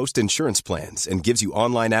accepts most insurance plans and gives you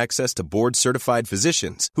online access to board-certified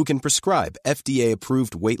physicians who can prescribe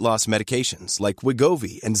FDA-approved weight loss medications like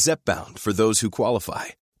Wegovy and Zepbound for those who qualify.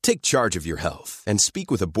 Take charge of your health and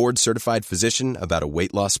speak with a board-certified physician about a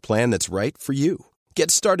weight loss plan that's right for you.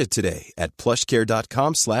 Get started today at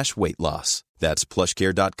plushcare.com/weight loss. That's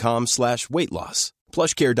plushcare.com/weight loss.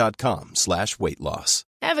 plushcare.com/weight loss.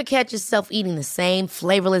 Ever catch yourself eating the same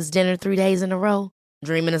flavorless dinner 3 days in a row?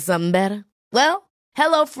 Dreaming of something better? Well,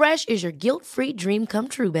 HelloFresh is your guilt-free dream come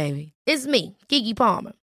true, baby. It's me, Keke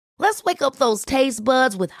Palmer. Let's wake up those taste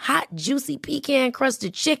buds with hot, juicy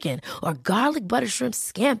pecan-crusted chicken or garlic butter shrimp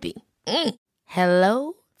scampi.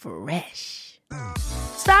 Hello Fresh.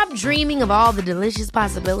 Stop dreaming of all the delicious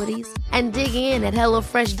possibilities and dig in at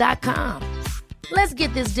HelloFresh.com. Let's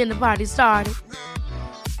get this dinner party started.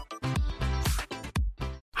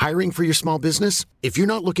 Hiring for your small business? If you're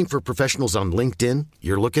not looking for professionals on LinkedIn,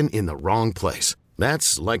 you're looking in the wrong place.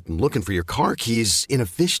 That's like looking for your car keys in a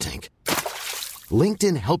fish tank.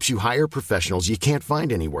 LinkedIn helps you hire professionals you can't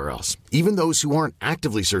find anywhere else, even those who aren't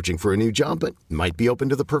actively searching for a new job but might be open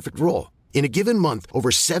to the perfect role. In a given month,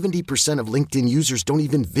 over 70% of LinkedIn users don't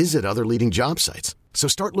even visit other leading job sites. So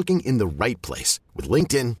start looking in the right place. With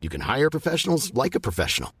LinkedIn, you can hire professionals like a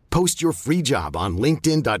professional. Post your free job on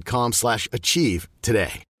linkedin.com/achieve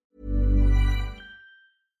today.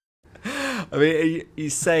 I mean, you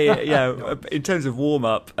say, in terms of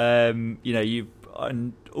warm-up, you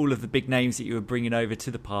and all of the big names that you were bringing over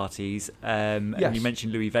to the parties, and you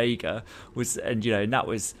mentioned Louis Vega, and that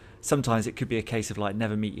was, sometimes it could be a case of like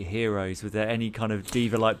never meet your heroes. Was there any kind of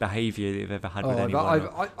diva-like behaviour that you've ever had with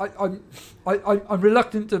anyone? I'm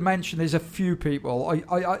reluctant to mention there's a few people.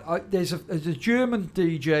 There's a German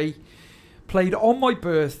DJ played on my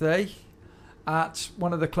birthday at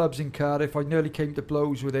one of the clubs in Cardiff. I nearly came to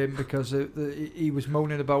blows with him because he was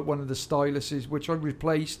moaning about one of the styluses, which I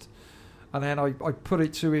replaced. And then I put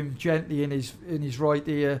it to him gently in his right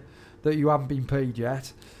ear that you haven't been paid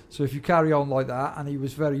yet. So if you carry on like that, and he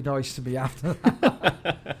was very nice to me after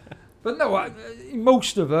that. But no,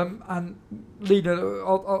 most of them, and Lena,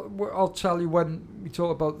 I'll tell you when we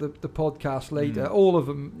talk about the podcast later. All of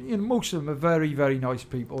them, most of them are very, very nice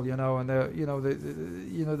people, and they're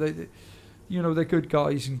good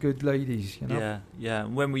guys and good ladies, Yeah.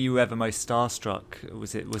 When were you ever most starstruck?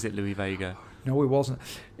 Was it Louis Vega? No, it wasn't.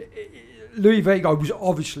 Louis Vega, I was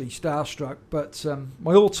obviously starstruck, but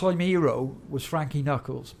my all-time hero was Frankie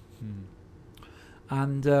Knuckles.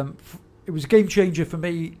 And it was a game changer for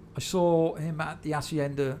me. I saw him at the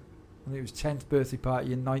Hacienda, and it was 10th birthday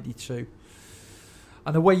party in '92.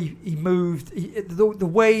 And the way he moved, the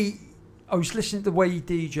way I was listening to the way he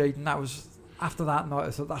DJ'd, and that was, after that night,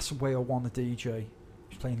 I thought, that's the way I want to DJ.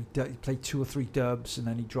 He played 2 or 3 dubs, and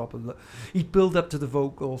then he'd build up to the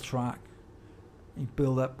vocal track. He'd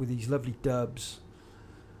build up with these lovely dubs,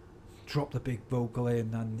 drop the big vocal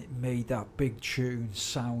in, and it made that big tune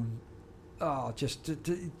sound just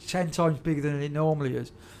 10 times bigger than it normally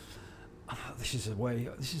is. This is the way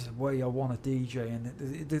I want to DJ, and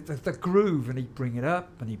the groove, and he'd bring it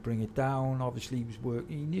up and he'd bring it down. Obviously he was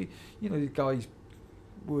working, he knew, the guy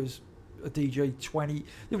was a DJ 20,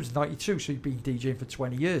 it was 92, so he'd been DJing for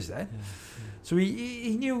 20 years then. So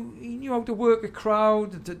he knew how to work a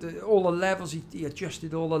crowd, all the levels. He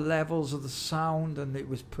adjusted all the levels of the sound, and it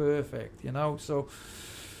was perfect. So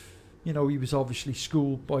he was obviously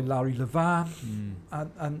schooled by Larry Levan,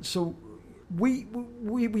 and so we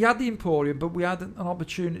had the Emporium, but we had an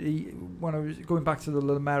opportunity when I was going back to the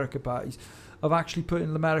L'America parties of actually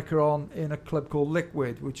putting L'America on in a club called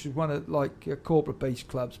Liquid, which is one of corporate-based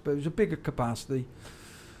clubs, but it was a bigger capacity.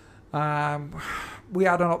 We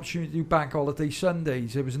had an opportunity to do Bank Holiday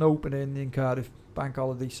Sundays. There was an opening in Cardiff, Bank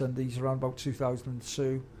Holiday Sundays, around about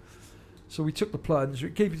 2002. So we took the plunge.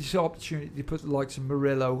 It gave us this opportunity to put the likes of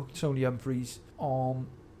Murillo, Tony Humphries on,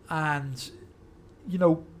 and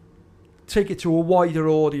take it to a wider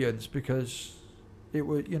audience, because it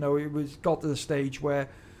was got to the stage where,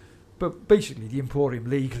 but basically the Emporium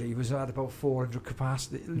legally was at about 400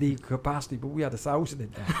 league capacity, but we had 1,000 in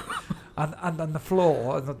there. And the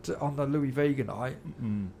floor on the Louis Vega night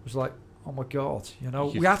was like, oh my God,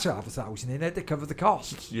 we had to have 1,000 in there to cover the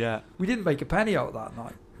costs. Yeah. We didn't make a penny out of that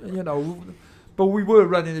night, but we were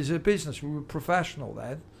running as a business. We were professional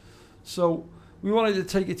then. So we wanted to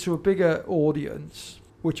take it to a bigger audience,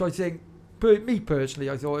 which I think, me personally,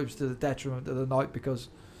 I thought it was to the detriment of the night, because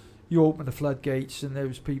you opened the floodgates and there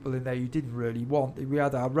was people in there you didn't really want. We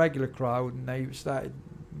had our regular crowd, and they started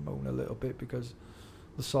moaning a little bit because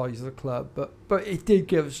the size of the club, but it did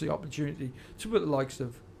give us the opportunity to put the likes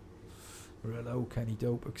of Murillo, Kenny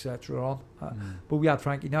Dope, etc. on. But we had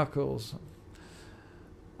Frankie Knuckles,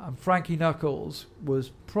 and Frankie Knuckles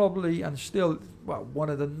was probably, and still, one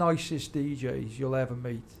of the nicest DJs you'll ever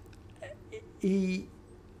meet.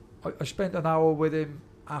 I spent an hour with him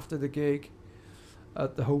after the gig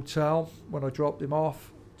at the hotel when I dropped him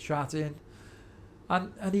off, chatting,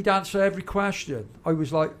 and he'd answer every question. I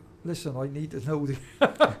was like, listen, I need to know what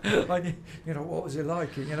was it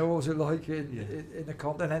like? What was it like in the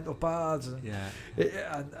Continental bars and in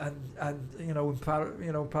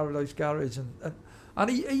Paradise Garage and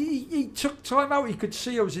he took time out. He could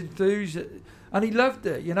see I was enthused, and he loved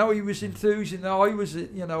it. He was enthused, and I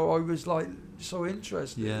was like so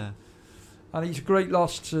interested. Yeah, and he's a great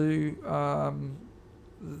loss to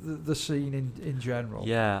the scene in general.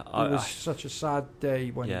 Yeah, it was such a sad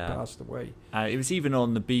day when he passed away. It was even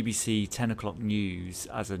on the BBC 10 o'clock news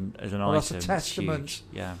as an item. That's a testament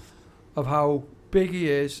of how big he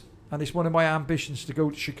is, and it's one of my ambitions to go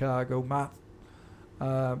to Chicago, Matt,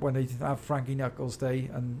 when they have Frankie Knuckles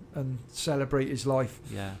Day and celebrate his life.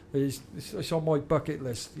 Yeah, it's on my bucket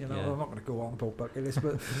list. I'm not going to go on about bucket list,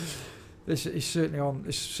 but this is certainly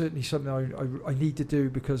It's certainly something I need to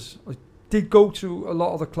do, because I did go to a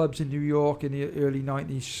lot of the clubs in New York in the early 90s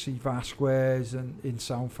to see Vasquez, and in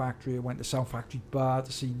Sound Factory. I went to Sound Factory Bar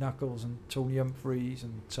to see Knuckles and Tony Humphries,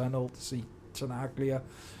 and Tunnel to see Tenaglia.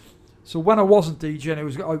 So when I wasn't DJing, I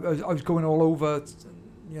was going all over,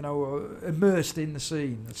 immersed in the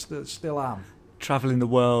scene. Still am. Travelling the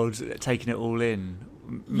world, taking it all in.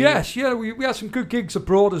 Yes, we had some good gigs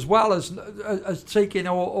abroad, as well as taking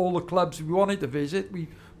all the clubs we wanted to visit. We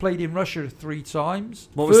played in Russia 3 times.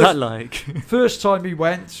 What was that like? First time we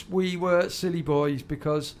went, we were silly boys,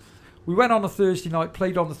 because we went on a Thursday night,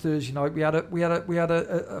 played on the Thursday night.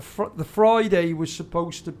 The Friday was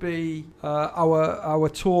supposed to be our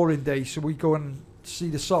touring day, so we go and see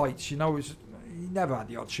the sights. You never had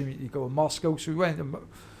the opportunity to go to Moscow, so we went and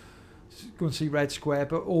go and see Red Square.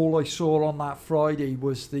 But all I saw on that Friday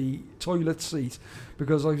was the toilet seat,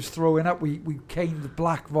 because I was throwing up. We caned the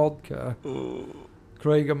black vodka. Ooh.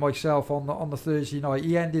 Craig and myself on the Thursday night.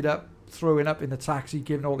 He ended up throwing up in the taxi,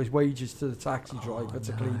 giving all his wages to the taxi driver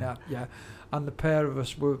to clean up. Yeah, and the pair of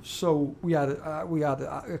us were we had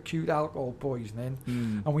acute alcohol poisoning,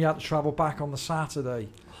 and we had to travel back on the Saturday.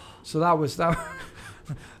 So that was.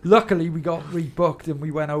 Luckily, we got rebooked and we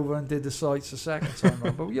went over and did the sites the second time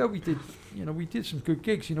around. But we did some good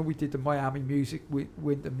gigs. We did the Miami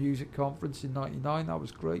Winter Music Conference in '99. That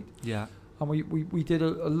was great. Yeah. And we did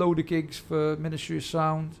a load of gigs for Ministry of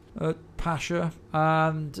Sound at Pasha,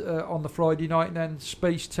 and on the Friday night, and then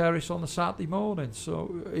Space Terrace on the Saturday morning.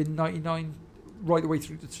 So in '99, right the way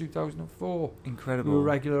through to 2004. Incredible. We were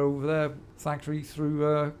regular over there, thankfully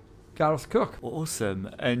through Gareth Cook. Awesome.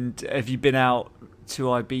 And have you been out to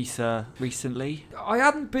Ibiza recently? I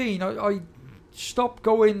hadn't been. I stopped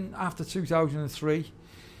going after 2003.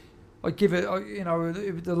 I give it,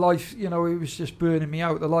 the life, it was just burning me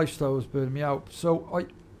out. The lifestyle was burning me out. So I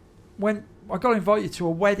got invited to a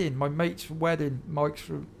wedding, my mate's wedding. Mike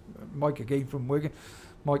again from Wigan,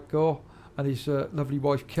 Mike Gore, and his lovely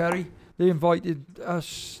wife Kerry. They invited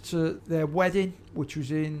us to their wedding, which was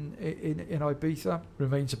in Ibiza.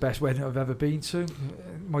 Remains the best wedding I've ever been to,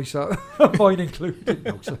 myself, mine included.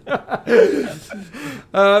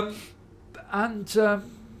 I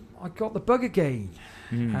got the bug again.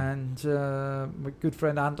 And my good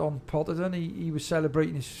friend Anton Potterton, he was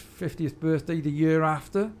celebrating his 50th birthday the year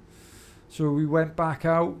after. So we went back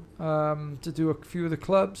out to do a few of the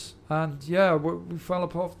clubs. And we fell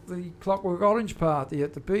off the Clockwork Orange party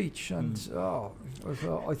at the beach. And I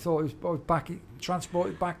thought I was back,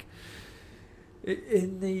 transported back to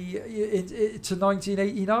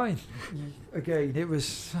 1989 again. It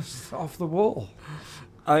was off the wall.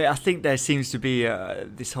 I think there seems to be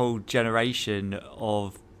this whole generation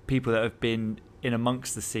of people that have been in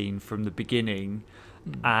amongst the scene from the beginning,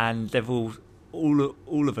 and they've all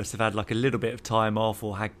of us have had like a little bit of time off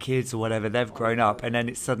or had kids or whatever. They've grown up, and then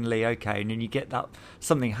it's suddenly okay, and then you get that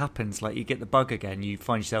something happens, like you get the bug again. You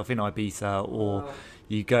find yourself in Ibiza, or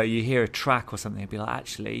you hear a track or something, and be like,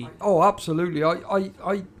 actually. Oh, absolutely. I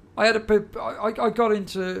had a bit. I got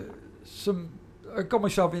into some. I got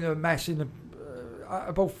myself in a mess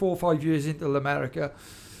about 4 or 5 years into America.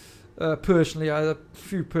 Personally, I had a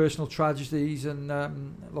few personal tragedies, and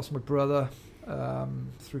lost my brother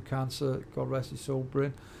through cancer, God rest his soul,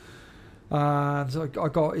 Bryn. And I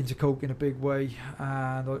got into coke in a big way,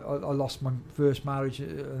 and I lost my first marriage,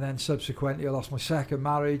 and then subsequently I lost my second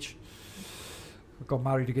marriage. I got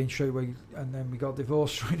married again straight away, and then we got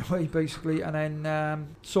divorced straight away, basically. And then,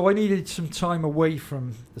 so I needed some time away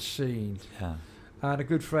from the scene. Yeah. And a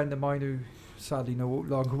good friend of mine who sadly no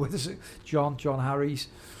longer with us, John Harries.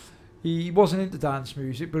 He wasn't into dance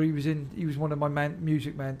music, but he was one of my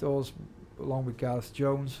music mentors, along with Gareth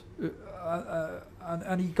Jones,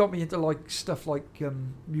 and he got me into like stuff like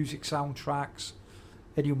music soundtracks,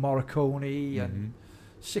 Ennio Morricone and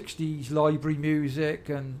 60s library music,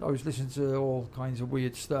 and I was listening to all kinds of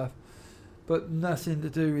weird stuff, but nothing to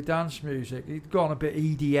do with dance music. It'd gone a bit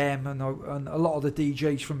EDM, and a lot of the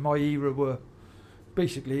DJs from my era were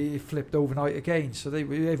basically flipped overnight again. So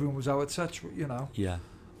everyone was out of touch, you know. Yeah.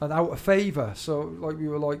 And out of favour. So like we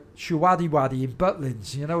were like Shuwaddy Waddy in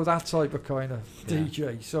Butlins, you know, that type of kind of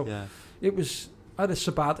DJ. So it was, I had a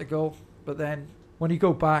sabbatical, but then when you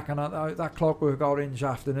go back and that Clockwork Orange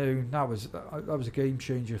afternoon, that was a game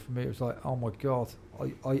changer for me. It was like, oh my God,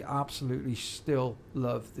 I absolutely still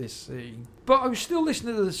love this scene. But I was still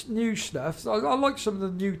listening to this new stuff. I like some of the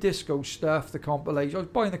new disco stuff, the compilation. I was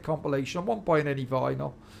buying the compilation. I wasn't buying any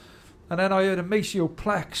vinyl. And then I heard a Maceo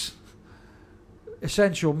Plex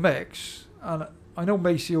Essential Mix, and I know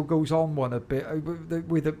Maceo goes on one a bit.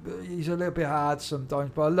 He's a little bit hard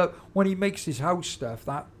sometimes, but I love when he makes his house stuff,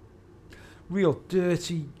 that real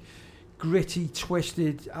dirty, gritty,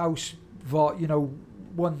 twisted house,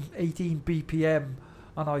 118 BPM,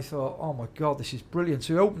 and I thought, oh my God, this is brilliant.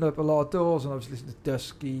 So it opened up a lot of doors, and I was listening to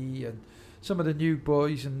Dusky and some of the new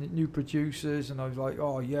boys and the new producers, and I was like,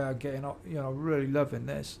 oh yeah, I'm getting up, really loving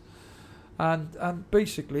this, and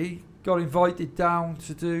basically got invited down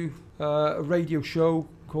to do a radio show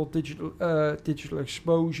called Digital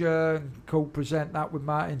Exposure, and co-present that with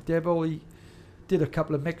Martin Dibble. He did a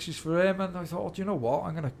couple of mixes for him, and I thought, do you know what?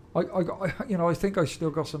 I think I still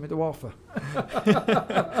got something to offer.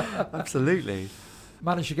 Absolutely.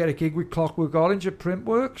 Managed to get a gig with Clockwork Orange at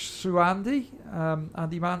Printworks through Andy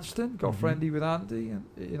Manston. Got friendly with Andy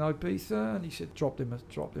in Ibiza, and he said dropped him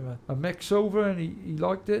a mix over, and he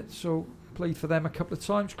liked it. So played for them a couple of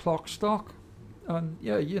times, Clockstock, and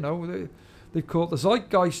they caught the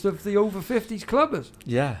zeitgeist of the over 50s clubbers.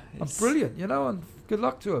 Yeah, and brilliant, and good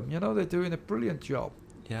luck to them. They're doing a brilliant job.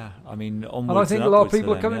 Yeah, I mean, onwards and I think a lot of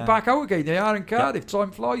people are coming them, back out again. They are in Cardiff.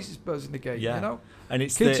 Time flies is buzzing again. Yeah. And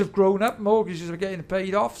it's kids have grown up, mortgages are getting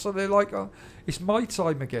paid off, so they're like, oh, it's my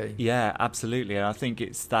time again. Yeah, absolutely. And I think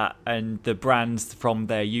it's that, and the brands from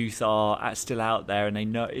their youth are still out there, and they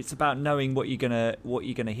know it's about knowing what you're gonna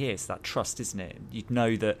hear. It's that trust, isn't it? You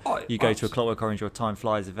know that you go to a Clockwork Orange or a Time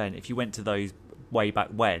Flies event. If you went to those way back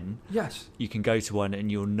when, yes, you can go to one and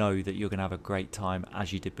you'll know that you're gonna have a great time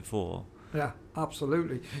as you did before. Yeah,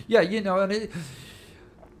 absolutely. Yeah, and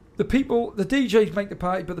the people, the DJs make the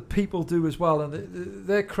party, but the people do as well, and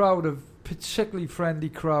their crowd are particularly friendly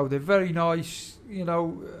crowd. They're very nice,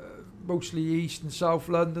 mostly East and South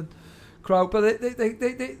London crowd, but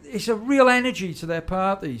they it's a real energy to their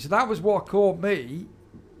parties. That was what caught me,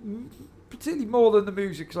 particularly more than the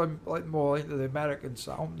music, because I'm like more into the American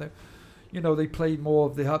sound. They played more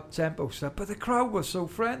of the up tempo stuff, but the crowd was so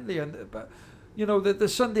friendly, the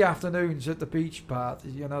Sunday afternoons at the beach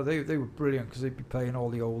parties, they were brilliant because they'd be playing all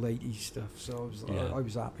the old 80s stuff. So I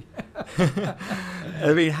was happy.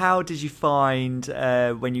 I mean, how did you find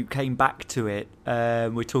when you came back to it?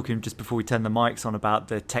 We're talking just before we turn the mics on about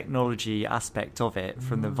the technology aspect of it,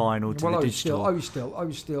 from the vinyl to the digital. I was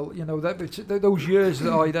still, those years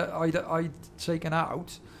that I'd taken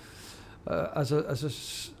out. As a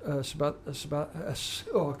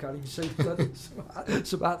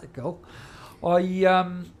sabbatical,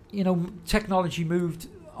 technology moved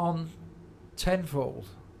on tenfold,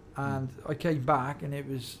 and I came back and it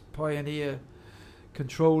was Pioneer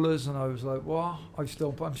controllers, and I was like, what? I'm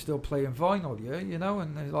still playing vinyl,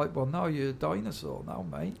 and they're like, well, now you're a dinosaur now,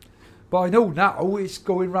 mate. But I know now it's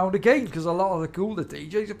going round again because a lot of the cooler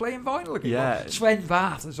DJs are playing vinyl again. Yeah. Like Sven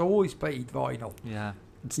Vath has always played vinyl. Yeah.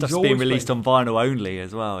 Stuff's being released on vinyl only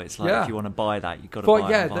as well. It's like if you want to buy that, you've got to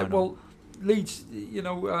buy it on vinyl. Leeds,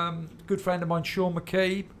 good friend of mine, Sean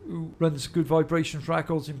McCabe, who runs Good Vibrations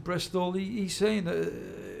Records in Bristol, he's saying that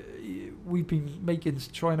we've been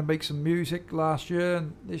trying to make some music last year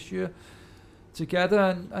and this year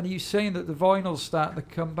together, and he's saying that the vinyl's starting to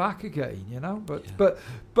come back again,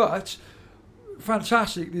 but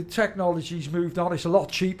fantastic. The technology's moved on. It's a lot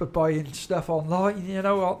cheaper buying stuff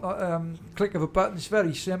online, click of a button. It's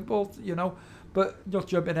very simple, but not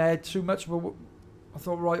jumping ahead too much. But I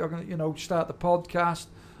thought, right, I'm going to, start the podcast.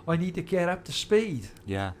 I need to get up to speed.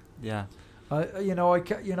 Yeah. I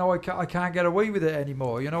can't get away with it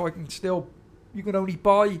anymore. You can only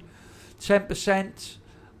buy 10%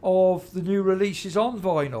 of the new releases on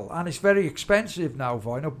vinyl, and it's very expensive now,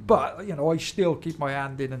 vinyl, but I still keep my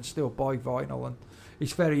hand in and still buy vinyl, and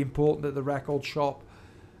it's very important that the record shop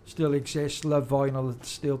still exists. Love Vinyl, it's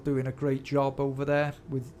still doing a great job over there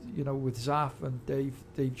with Zaf and Dave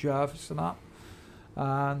Jarvis and that,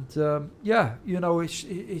 and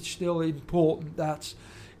it's still important that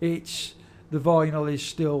it's the vinyl is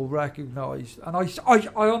still recognised. And I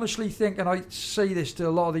honestly think, and I say this to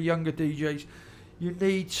a lot of the younger DJs, you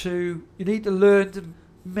need to learn to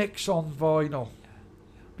mix on vinyl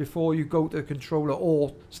before you go to a controller,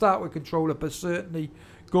 or start with controller, but certainly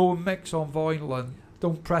go and mix on vinyl and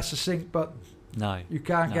don't press the sync button. No, you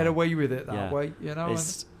can't get away with it that way, you know.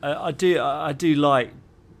 I do like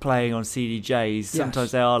playing on CDJs.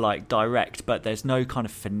 Sometimes they are like direct, but there's no kind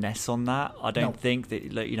of finesse on that. I don't think that,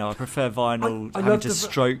 you know, I prefer vinyl, having to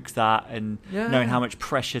stroke that and knowing how much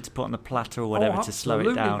pressure to put on the platter or whatever to slow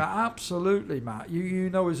it down. Absolutely, Matt. You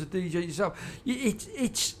know, as a DJ yourself,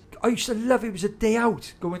 it's. I used to love it. It was a day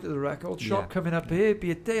out going to the record shop, coming up here. It'd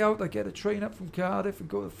be a day out. I'd get a train up from Cardiff and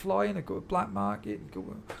go to Flying, and go to Black Market and go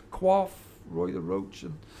to Quaff, Roy the Roach,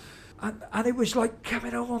 and it was like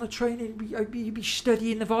coming home on a train and I'd be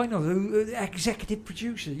studying the vinyl, the executive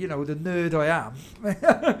producer, you know, the nerd I am.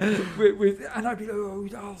 And I'd be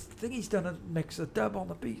like, I think he's done a mix of dub on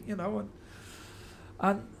the beat, you know,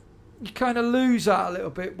 and you kind of lose that a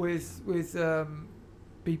little bit with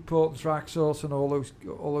Beatport and Traxsource and all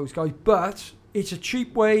those guys, but it's a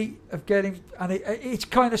cheap way of getting, and it's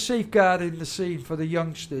kind of safeguarding the scene for the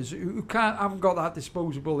youngsters who haven't got that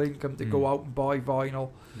disposable income to go out and buy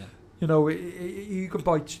vinyl. Yeah. You know, you can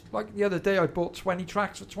buy, like the other day I bought 20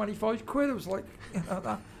 tracks for 25 quid. It was like, you know,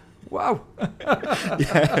 that, wow.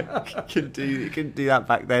 Yeah, you couldn't do that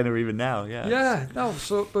back then or even now. Yeah. Yeah, no.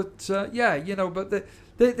 So, but you know, but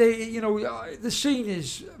you know, the scene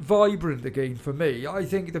is vibrant again for me. I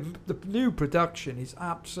think the new production is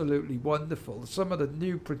absolutely wonderful. Some of the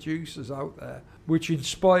new producers out there, which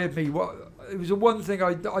inspired me. It was the one thing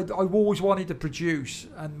I always wanted to produce,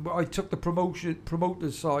 and I took the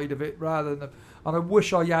promoter side of it rather than. And I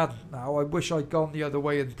wish I hadn't now. I wish I'd gone the other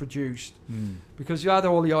way and produced. Because you had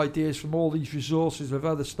all the ideas from all these resources of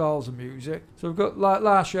other styles of music. So we've got,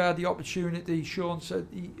 last year I had the opportunity. Sean said,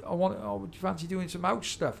 would you fancy doing some house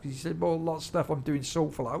stuff? Because he said, well, a lot of stuff I'm doing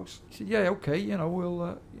soulful house. He said, yeah, okay, you know,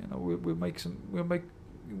 we'll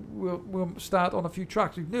start on a few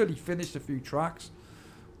tracks. We've nearly finished a few tracks,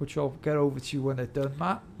 which I'll get over to you when they're done,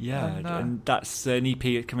 Matt. Yeah, and that's an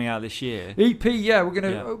EP coming out this year. EP, yeah,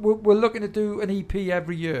 we're looking to do an EP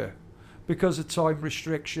every year because of time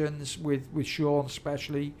restrictions with Sean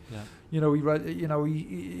especially. Yeah. You know,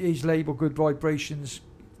 his label Good Vibrations.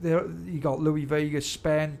 There, you got Louis Vega,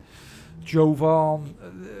 Spen, Jovan,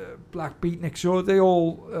 Black Beatnik. So they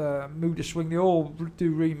all Mood to Swing. They all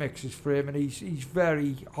do remixes for him, and he's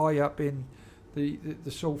very high up in the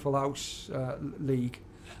Soulful House league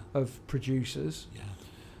of producers,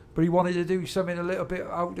 but he wanted to do something a little bit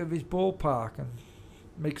out of his ballpark and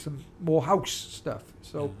make some more house stuff.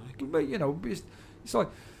 So you know, it's like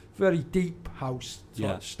very deep house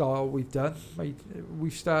style we've done.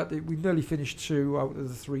 We've nearly finished 2 out of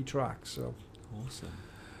the 3 tracks. So awesome.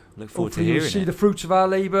 Look forward to hearing you'll see the fruits of our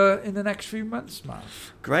labour in the next few months, man.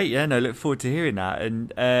 Great, yeah, no, look forward to hearing that.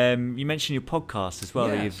 And you mentioned your podcast as well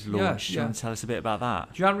that you've launched. Do you want to tell us a bit about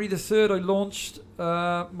that? January the 3rd, I launched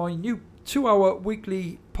my new 2-hour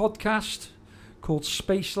weekly podcast called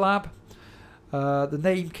Space Lab. The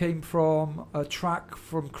name came from a track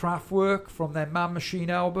from Kraftwerk, from their Man Machine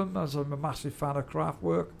album, as I'm a massive fan of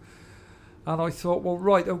Kraftwerk. And I thought, well,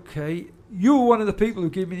 right, okay, you were one of the people who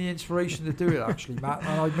gave me the inspiration to do it, actually, Matt.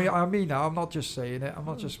 And I mean that. I'm not just saying it. I'm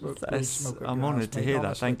not just smoking. I'm honoured to hear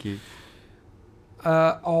that. Thank you.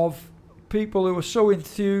 Of people who are so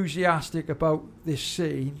enthusiastic about this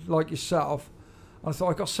scene, like yourself. And I thought,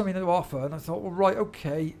 I got something to offer. And I thought, well, right,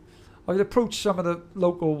 okay. I'd approach some of the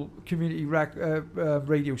local community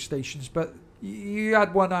radio stations, but you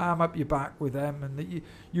had one arm up your back with them, and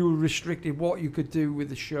you were restricted what you could do with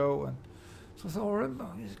the show. And so I thought, all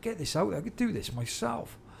right, get this out there. I could do this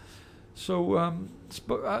myself. So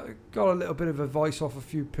I got a little bit of advice off a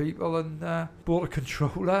few people and bought a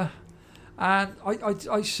controller. And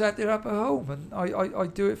I set it up at home, and I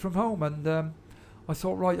do it from home. And I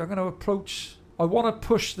thought, right, I'm going to approach... I want to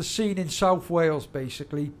push the scene in South Wales,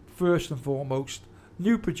 basically, first and foremost.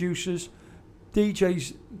 New producers,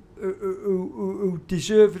 DJs who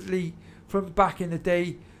deservedly, from back in the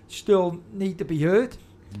day, still need to be heard.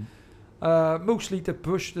 Mostly to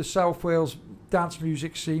push the South Wales dance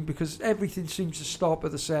music scene, because everything seems to stop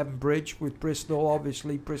at the Severn Bridge, with Bristol,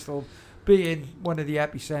 obviously, Bristol being one of the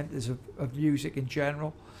epicenters of music in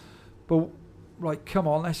general. But right, come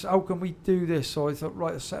on, how can we do this? So I thought,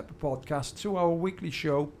 right, a separate podcast, 2-hour weekly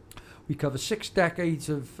show. We cover 6 decades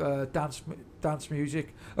of dance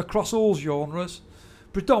music across all genres,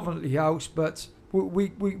 predominantly house, but we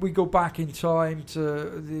go back in time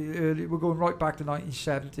to we're going right back to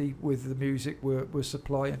 1970 with the music we're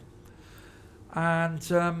supplying. and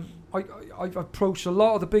I've approached a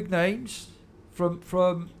lot of the big names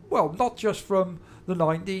from well, not just from the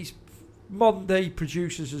 90s, modern day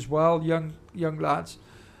producers as well, young lads,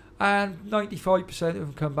 and 95% of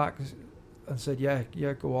them come back and said, yeah,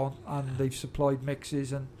 go on, and they've supplied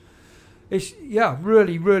mixes, and it's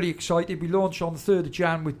really excited. We launched on the 3rd of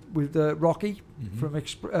Jan with Rocky from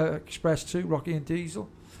Express 2, Rocky and Diesel.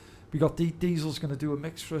 We got Diesel's going to do a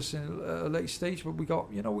mix for us in a late stage, but we got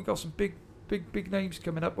some big names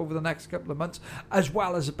coming up over the next couple of months, as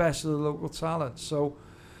well as the best of the local talent. So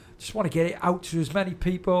just want to get it out to as many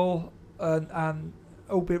people and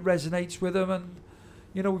hope it resonates with them. And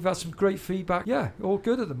we've had some great feedback. Yeah, all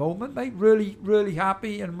good at the moment, mate. Really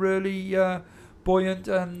happy and really buoyant,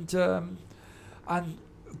 and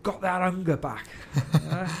got that hunger back.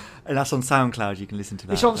 And that's on SoundCloud. You can listen to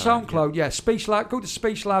that. It's on SoundCloud. Yeah, Space Lab. Go to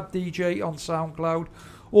Space Lab DJ on SoundCloud,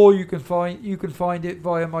 or you can find it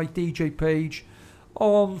via my DJ page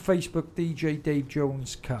on Facebook, DJ Dave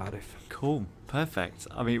Jones Cardiff. Cool, perfect.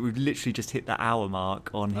 I mean, we've literally just hit the hour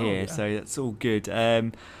mark on here, so that's all good.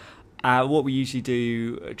 What we usually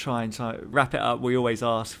do, try and wrap it up. We always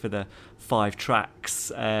ask for the 5 tracks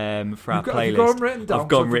for our playlist. Have you got them written down? I've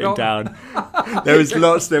got them written down. There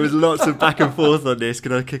was lots of back and forth on this.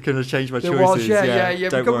 Can I change my choices? There was, yeah.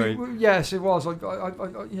 Don't worry. Yes, it was.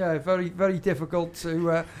 Very, very difficult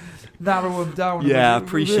to narrow them down. Yeah, I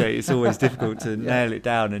appreciate it. It's always difficult to nail it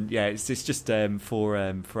down, and it's just for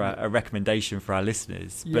a recommendation for our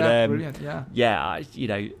listeners. But, brilliant.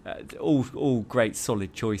 All great,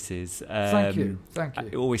 solid choices. Thank you.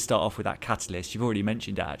 I always start off with that Catalyst. You've already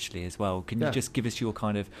mentioned it actually as well. Can you just give us your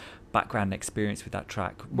kind of background experience with that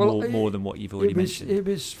track, more than what you've already mentioned? It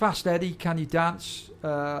was Fast Eddie, Can You Dance,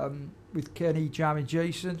 with Kenny, Jam and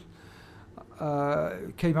Jason.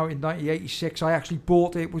 Came out in 1986. I actually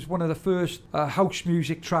bought it. It was one of the first house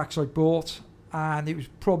music tracks I bought, and it was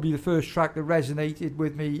probably the first track that resonated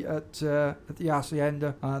with me at the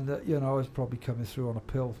Hacienda, and I was probably coming through on a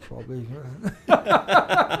pill, probably.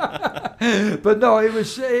 But no, it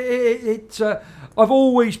was. I've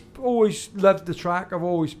always loved the track. I've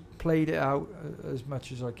always played it out as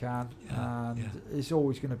much as I can, and it's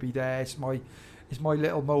always going to be there. It's my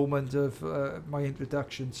little moment of my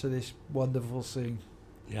introduction to this wonderful scene.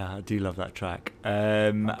 Yeah, I do love that track.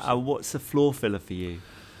 What's the floor filler for you?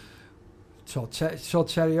 Todd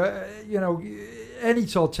Terry, any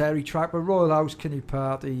Todd Terry track, but Royal House Canoe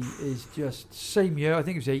Party is just same year. I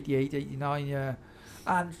think it was 88, 89, yeah,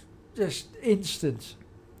 and just instant,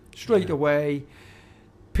 straight away,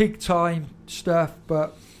 big time stuff,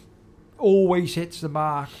 but always hits the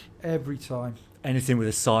mark every time. Anything with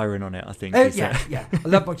a siren on it, I think. Yeah. I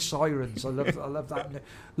love my sirens. I love that.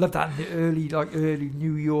 Love that in the early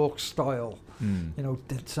New York style. St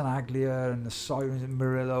Aglia and the sirens in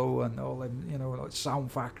Murillo and all them. Like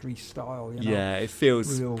Sound Factory style. Yeah, it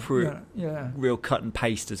feels real cut and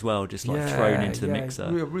paste as well, just like thrown into the mixer.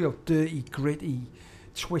 Real dirty, gritty,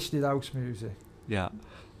 twisted house music. Yeah.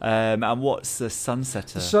 And what's the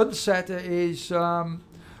Sunsetter? The Sunsetter is.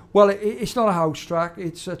 Well, it's not a house track.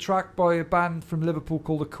 It's a track by a band from Liverpool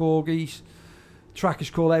called the Corgis. The track is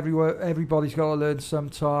called Everybody's Got to Learn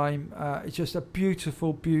Sometime. It's just a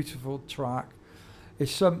beautiful, beautiful track.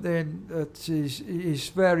 It's something that is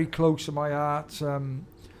very close to my heart.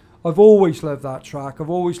 I've always loved that track. I've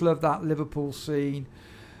always loved that Liverpool scene.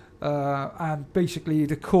 And basically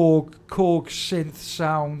the Korg synth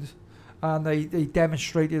sound. And they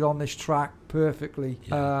demonstrated on this track perfectly.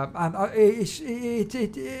 And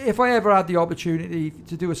if I ever had the opportunity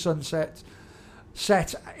to do a sunset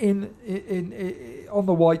set in on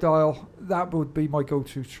the White Isle, that would be my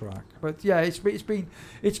go-to track. But yeah, it's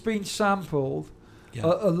been sampled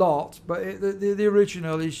a lot, but the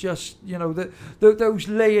original is just those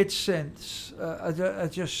layered synths are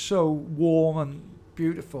just so warm and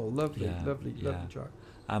beautiful, lovely track.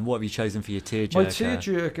 And what have you chosen for your Tearjerker? My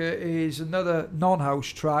Tearjerker is another non-house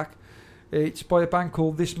track. It's by a band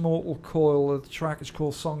called This Mortal Coil. The track is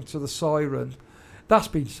called Song to the Siren. That's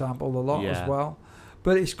been sampled a lot as well.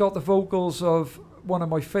 But it's got the vocals of one of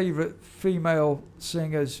my favourite female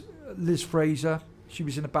singers, Liz Fraser. She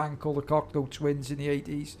was in a band called the Cocteau Twins in the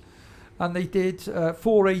 80s. And they did,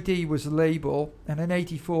 4AD was the label, and in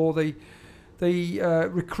 84 they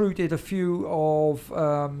recruited a few of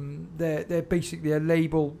their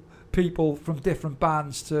label people from different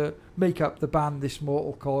bands to make up the band This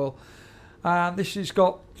Mortal Coil. And this has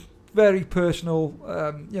got very personal,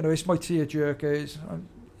 it's my Tearjerker.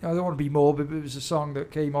 I don't want to be morbid, but it was a song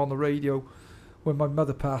that came on the radio when my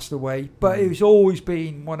mother passed away. But it's always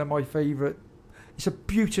been one of my favourite. It's a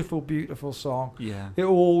beautiful, beautiful song. Yeah.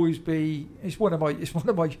 It'll always be. It's one of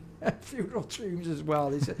my funeral tunes as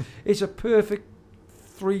well. It's a perfect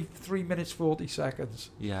 3 minutes 40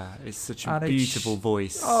 seconds. Yeah, it's such a beautiful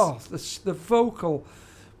voice. Oh, the vocal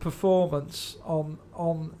performance on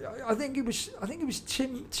I think it was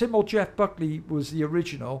Tim or Jeff Buckley was the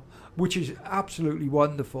original, which is absolutely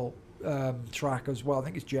wonderful track as well. I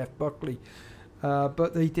think it's Jeff Buckley,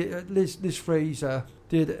 but they did Liz Fraser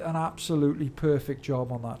did an absolutely perfect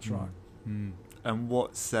job on that track. And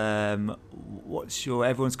what's your?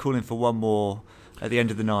 Everyone's calling for one more at the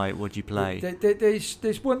end of the night. What do you play?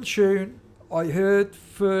 There's one tune I heard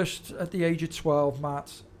first at the age of 12,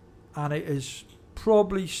 Matt, and it is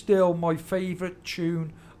probably still my favourite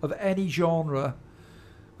tune of any genre,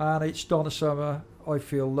 and it's Donna Summer, I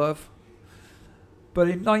Feel Love. But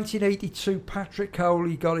in 1982, Patrick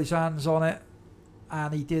Cowley got his hands on it,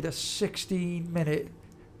 and he did a 16-minute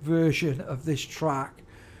version of this track,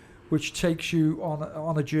 which takes you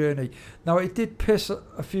on a journey. Now, it did piss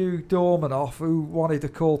a few doormen off who wanted to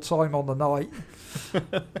call time on the night.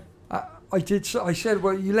 I said,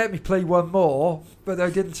 well, you let me play one more, but I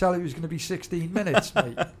didn't tell it was going to be 16 minutes,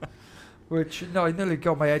 mate. Which, no, I nearly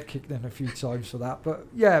got my head kicked in a few times for that. But,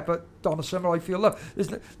 yeah, but Donna Summer, I Feel Love. There's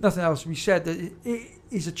nothing else to be said. It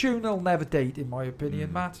is a tune that'll never date, in my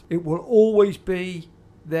opinion, Matt. It will always be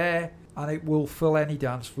there, and it will fill any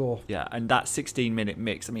dance floor. Yeah, and that 16-minute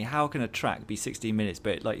mix, I mean, how can a track be 16 minutes,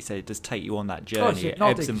 but like you say, it does take you on that journey. It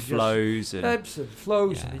ebbs and flows. And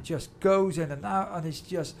it just goes in and out, and it's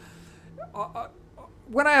just...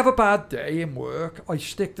 when I have a bad day in work, I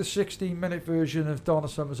stick the 16-minute version of Donna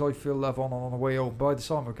Summer's I Feel Love on the way home. By the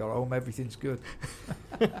time I got home, everything's good.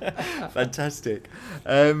 Fantastic.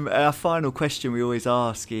 Our final question we always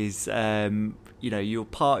ask is,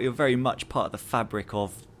 you're very much part of the fabric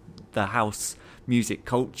of the house music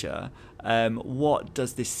culture. What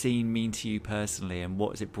does this scene mean to you personally, and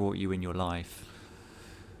what has it brought you in your life?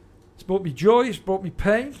 It's brought me joy, it's brought me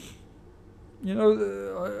pain. You know,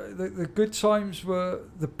 the good times were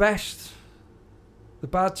the best, the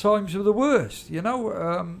bad times were the worst, you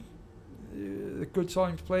know. The good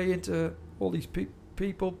times play into all these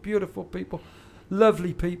people, beautiful people,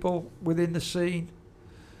 lovely people within the scene.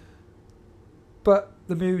 But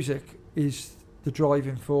the music is the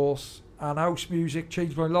driving force, and house music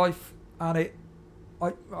changed my life, and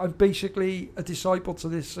I'm basically a disciple to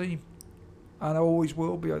this scene, and I always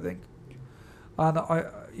will be, I think. And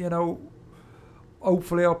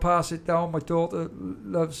hopefully I'll pass it down. My daughter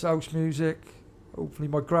loves house music. Hopefully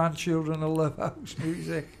my grandchildren will love house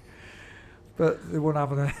music, but they won't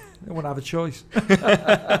have a choice.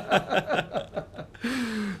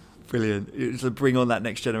 Brilliant. It'll bring on that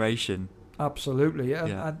next generation. Absolutely,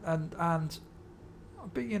 and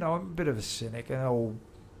but, you know, I'm a bit of a cynic, an old,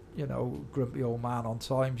 grumpy old man on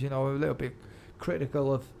times. You know, a little bit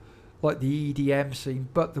critical of like the EDM scene.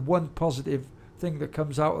 But the one positive thing that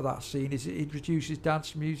comes out of that scene is it introduces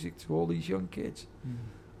dance music to all these young kids.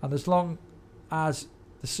 And as long as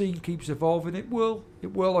the scene keeps evolving, it will.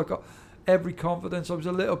 I got every confidence. I was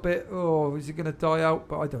a little bit, is it going to die out?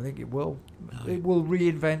 But I don't think it will. No. It will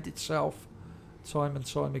reinvent itself time and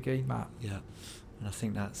time again, Matt. Yeah, and I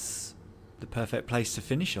think that's the perfect place to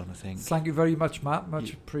finish on, I think. Thank you very much, Matt.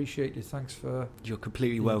 Much appreciated. Thanks for... You're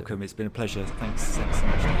completely welcome. It's been a pleasure. Thanks so much.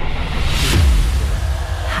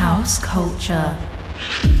 House culture.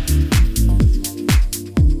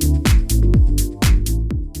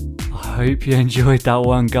 I hope you enjoyed that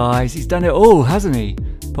one, guys. He's done it all, hasn't he?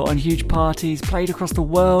 Put on huge parties, played across the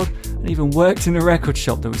world, and even worked in a record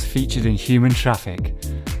shop that was featured in Human Traffic.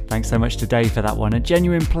 Thanks so much to Dave for that one. A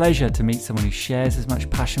genuine pleasure to meet someone who shares as much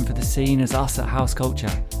passion for the scene as us at House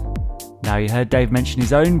Culture. Now, you heard Dave mention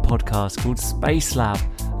his own podcast called Space Lab,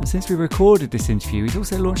 and since we recorded this interview, he's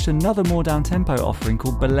also launched another more down-tempo offering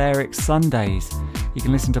called Balearic Sundays. You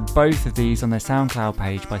can listen to both of these on their SoundCloud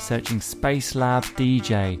page by searching Space Lab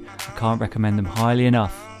DJ. I can't recommend them highly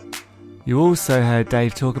enough. You also heard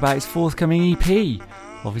Dave talk about his forthcoming EP.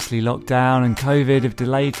 Obviously, lockdown and COVID have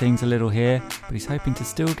delayed things a little here, but he's hoping to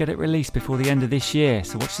still get it released before the end of this year,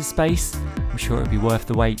 so watch this space. I'm sure it'll be worth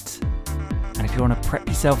the wait. And if you want to prep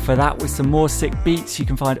yourself for that with some more sick beats, you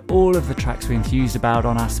can find all of the tracks we enthused about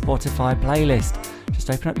on our Spotify playlist.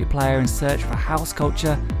 Just open up your player and search for House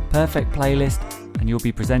Culture Perfect Playlist, and you'll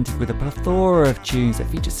be presented with a plethora of tunes that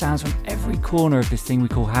feature sounds from every corner of this thing we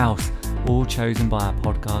call house, all chosen by our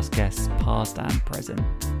podcast guests, past and present.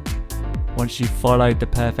 Once you've followed the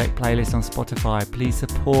Perfect Playlist on Spotify, please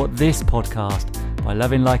support this podcast by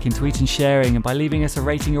loving, liking, tweeting, sharing, and by leaving us a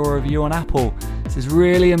rating or a review on Apple, This is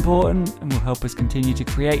really important and will help us continue to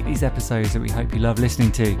create these episodes that we hope you love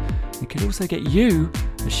listening to. It could also get you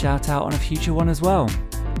a shout out on a future one as well.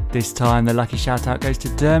 This time the lucky shout out goes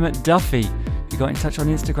to Dermot Duffy, who got in touch on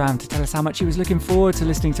Instagram to tell us how much he was looking forward to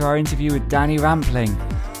listening to our interview with Danny Rampling.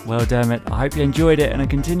 Well, Dermot, I hope you enjoyed it and are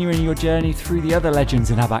continuing your journey through the other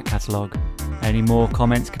legends in our back catalogue. Any more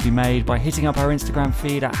comments could be made by hitting up our Instagram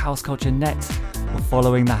feed at HouseCultureNet or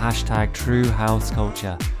following the hashtag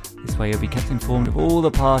TrueHouseCulture. This way you'll be kept informed of all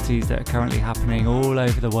the parties that are currently happening all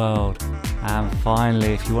over the world. And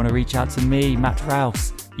finally, if you want to reach out to me, Matt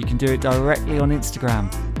Rouse, you can do it directly on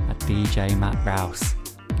Instagram at DJ Matt Rouse.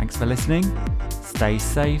 Thanks for listening, stay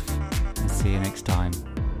safe, and see you next time.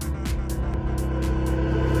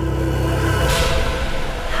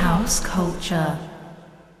 House Culture.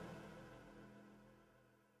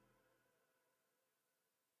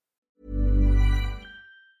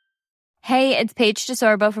 Hey, it's Paige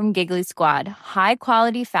DeSorbo from Giggly Squad. High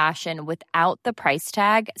quality fashion without the price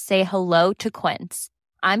tag. Say hello to Quince.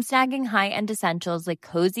 I'm snagging high-end essentials like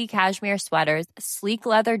cozy cashmere sweaters, sleek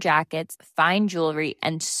leather jackets, fine jewelry,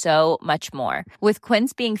 and so much more. With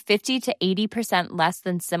Quince being 50 to 80% less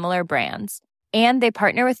than similar brands. And they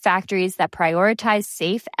partner with factories that prioritize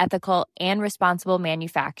safe, ethical, and responsible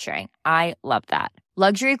manufacturing. I love that.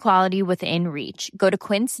 Luxury quality within reach. Go to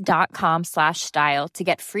quince.com/style to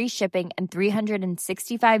get free shipping and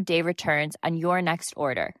 365-day returns on your next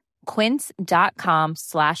order.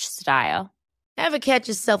 Quince.com/style. Ever catch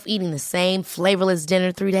yourself eating the same flavorless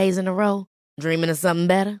dinner 3 days in a row? Dreaming of something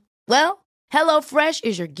better? Well, HelloFresh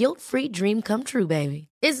is your guilt-free dream come true, baby.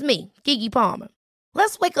 It's me, Keke Palmer.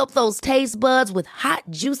 Let's wake up those taste buds with hot,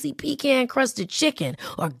 juicy pecan-crusted chicken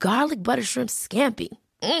or garlic butter shrimp scampi.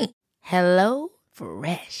 Hello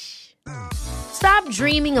Fresh. Stop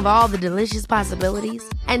dreaming of all the delicious possibilities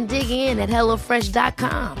and dig in at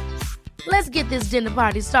HelloFresh.com. Let's get this dinner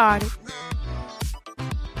party started.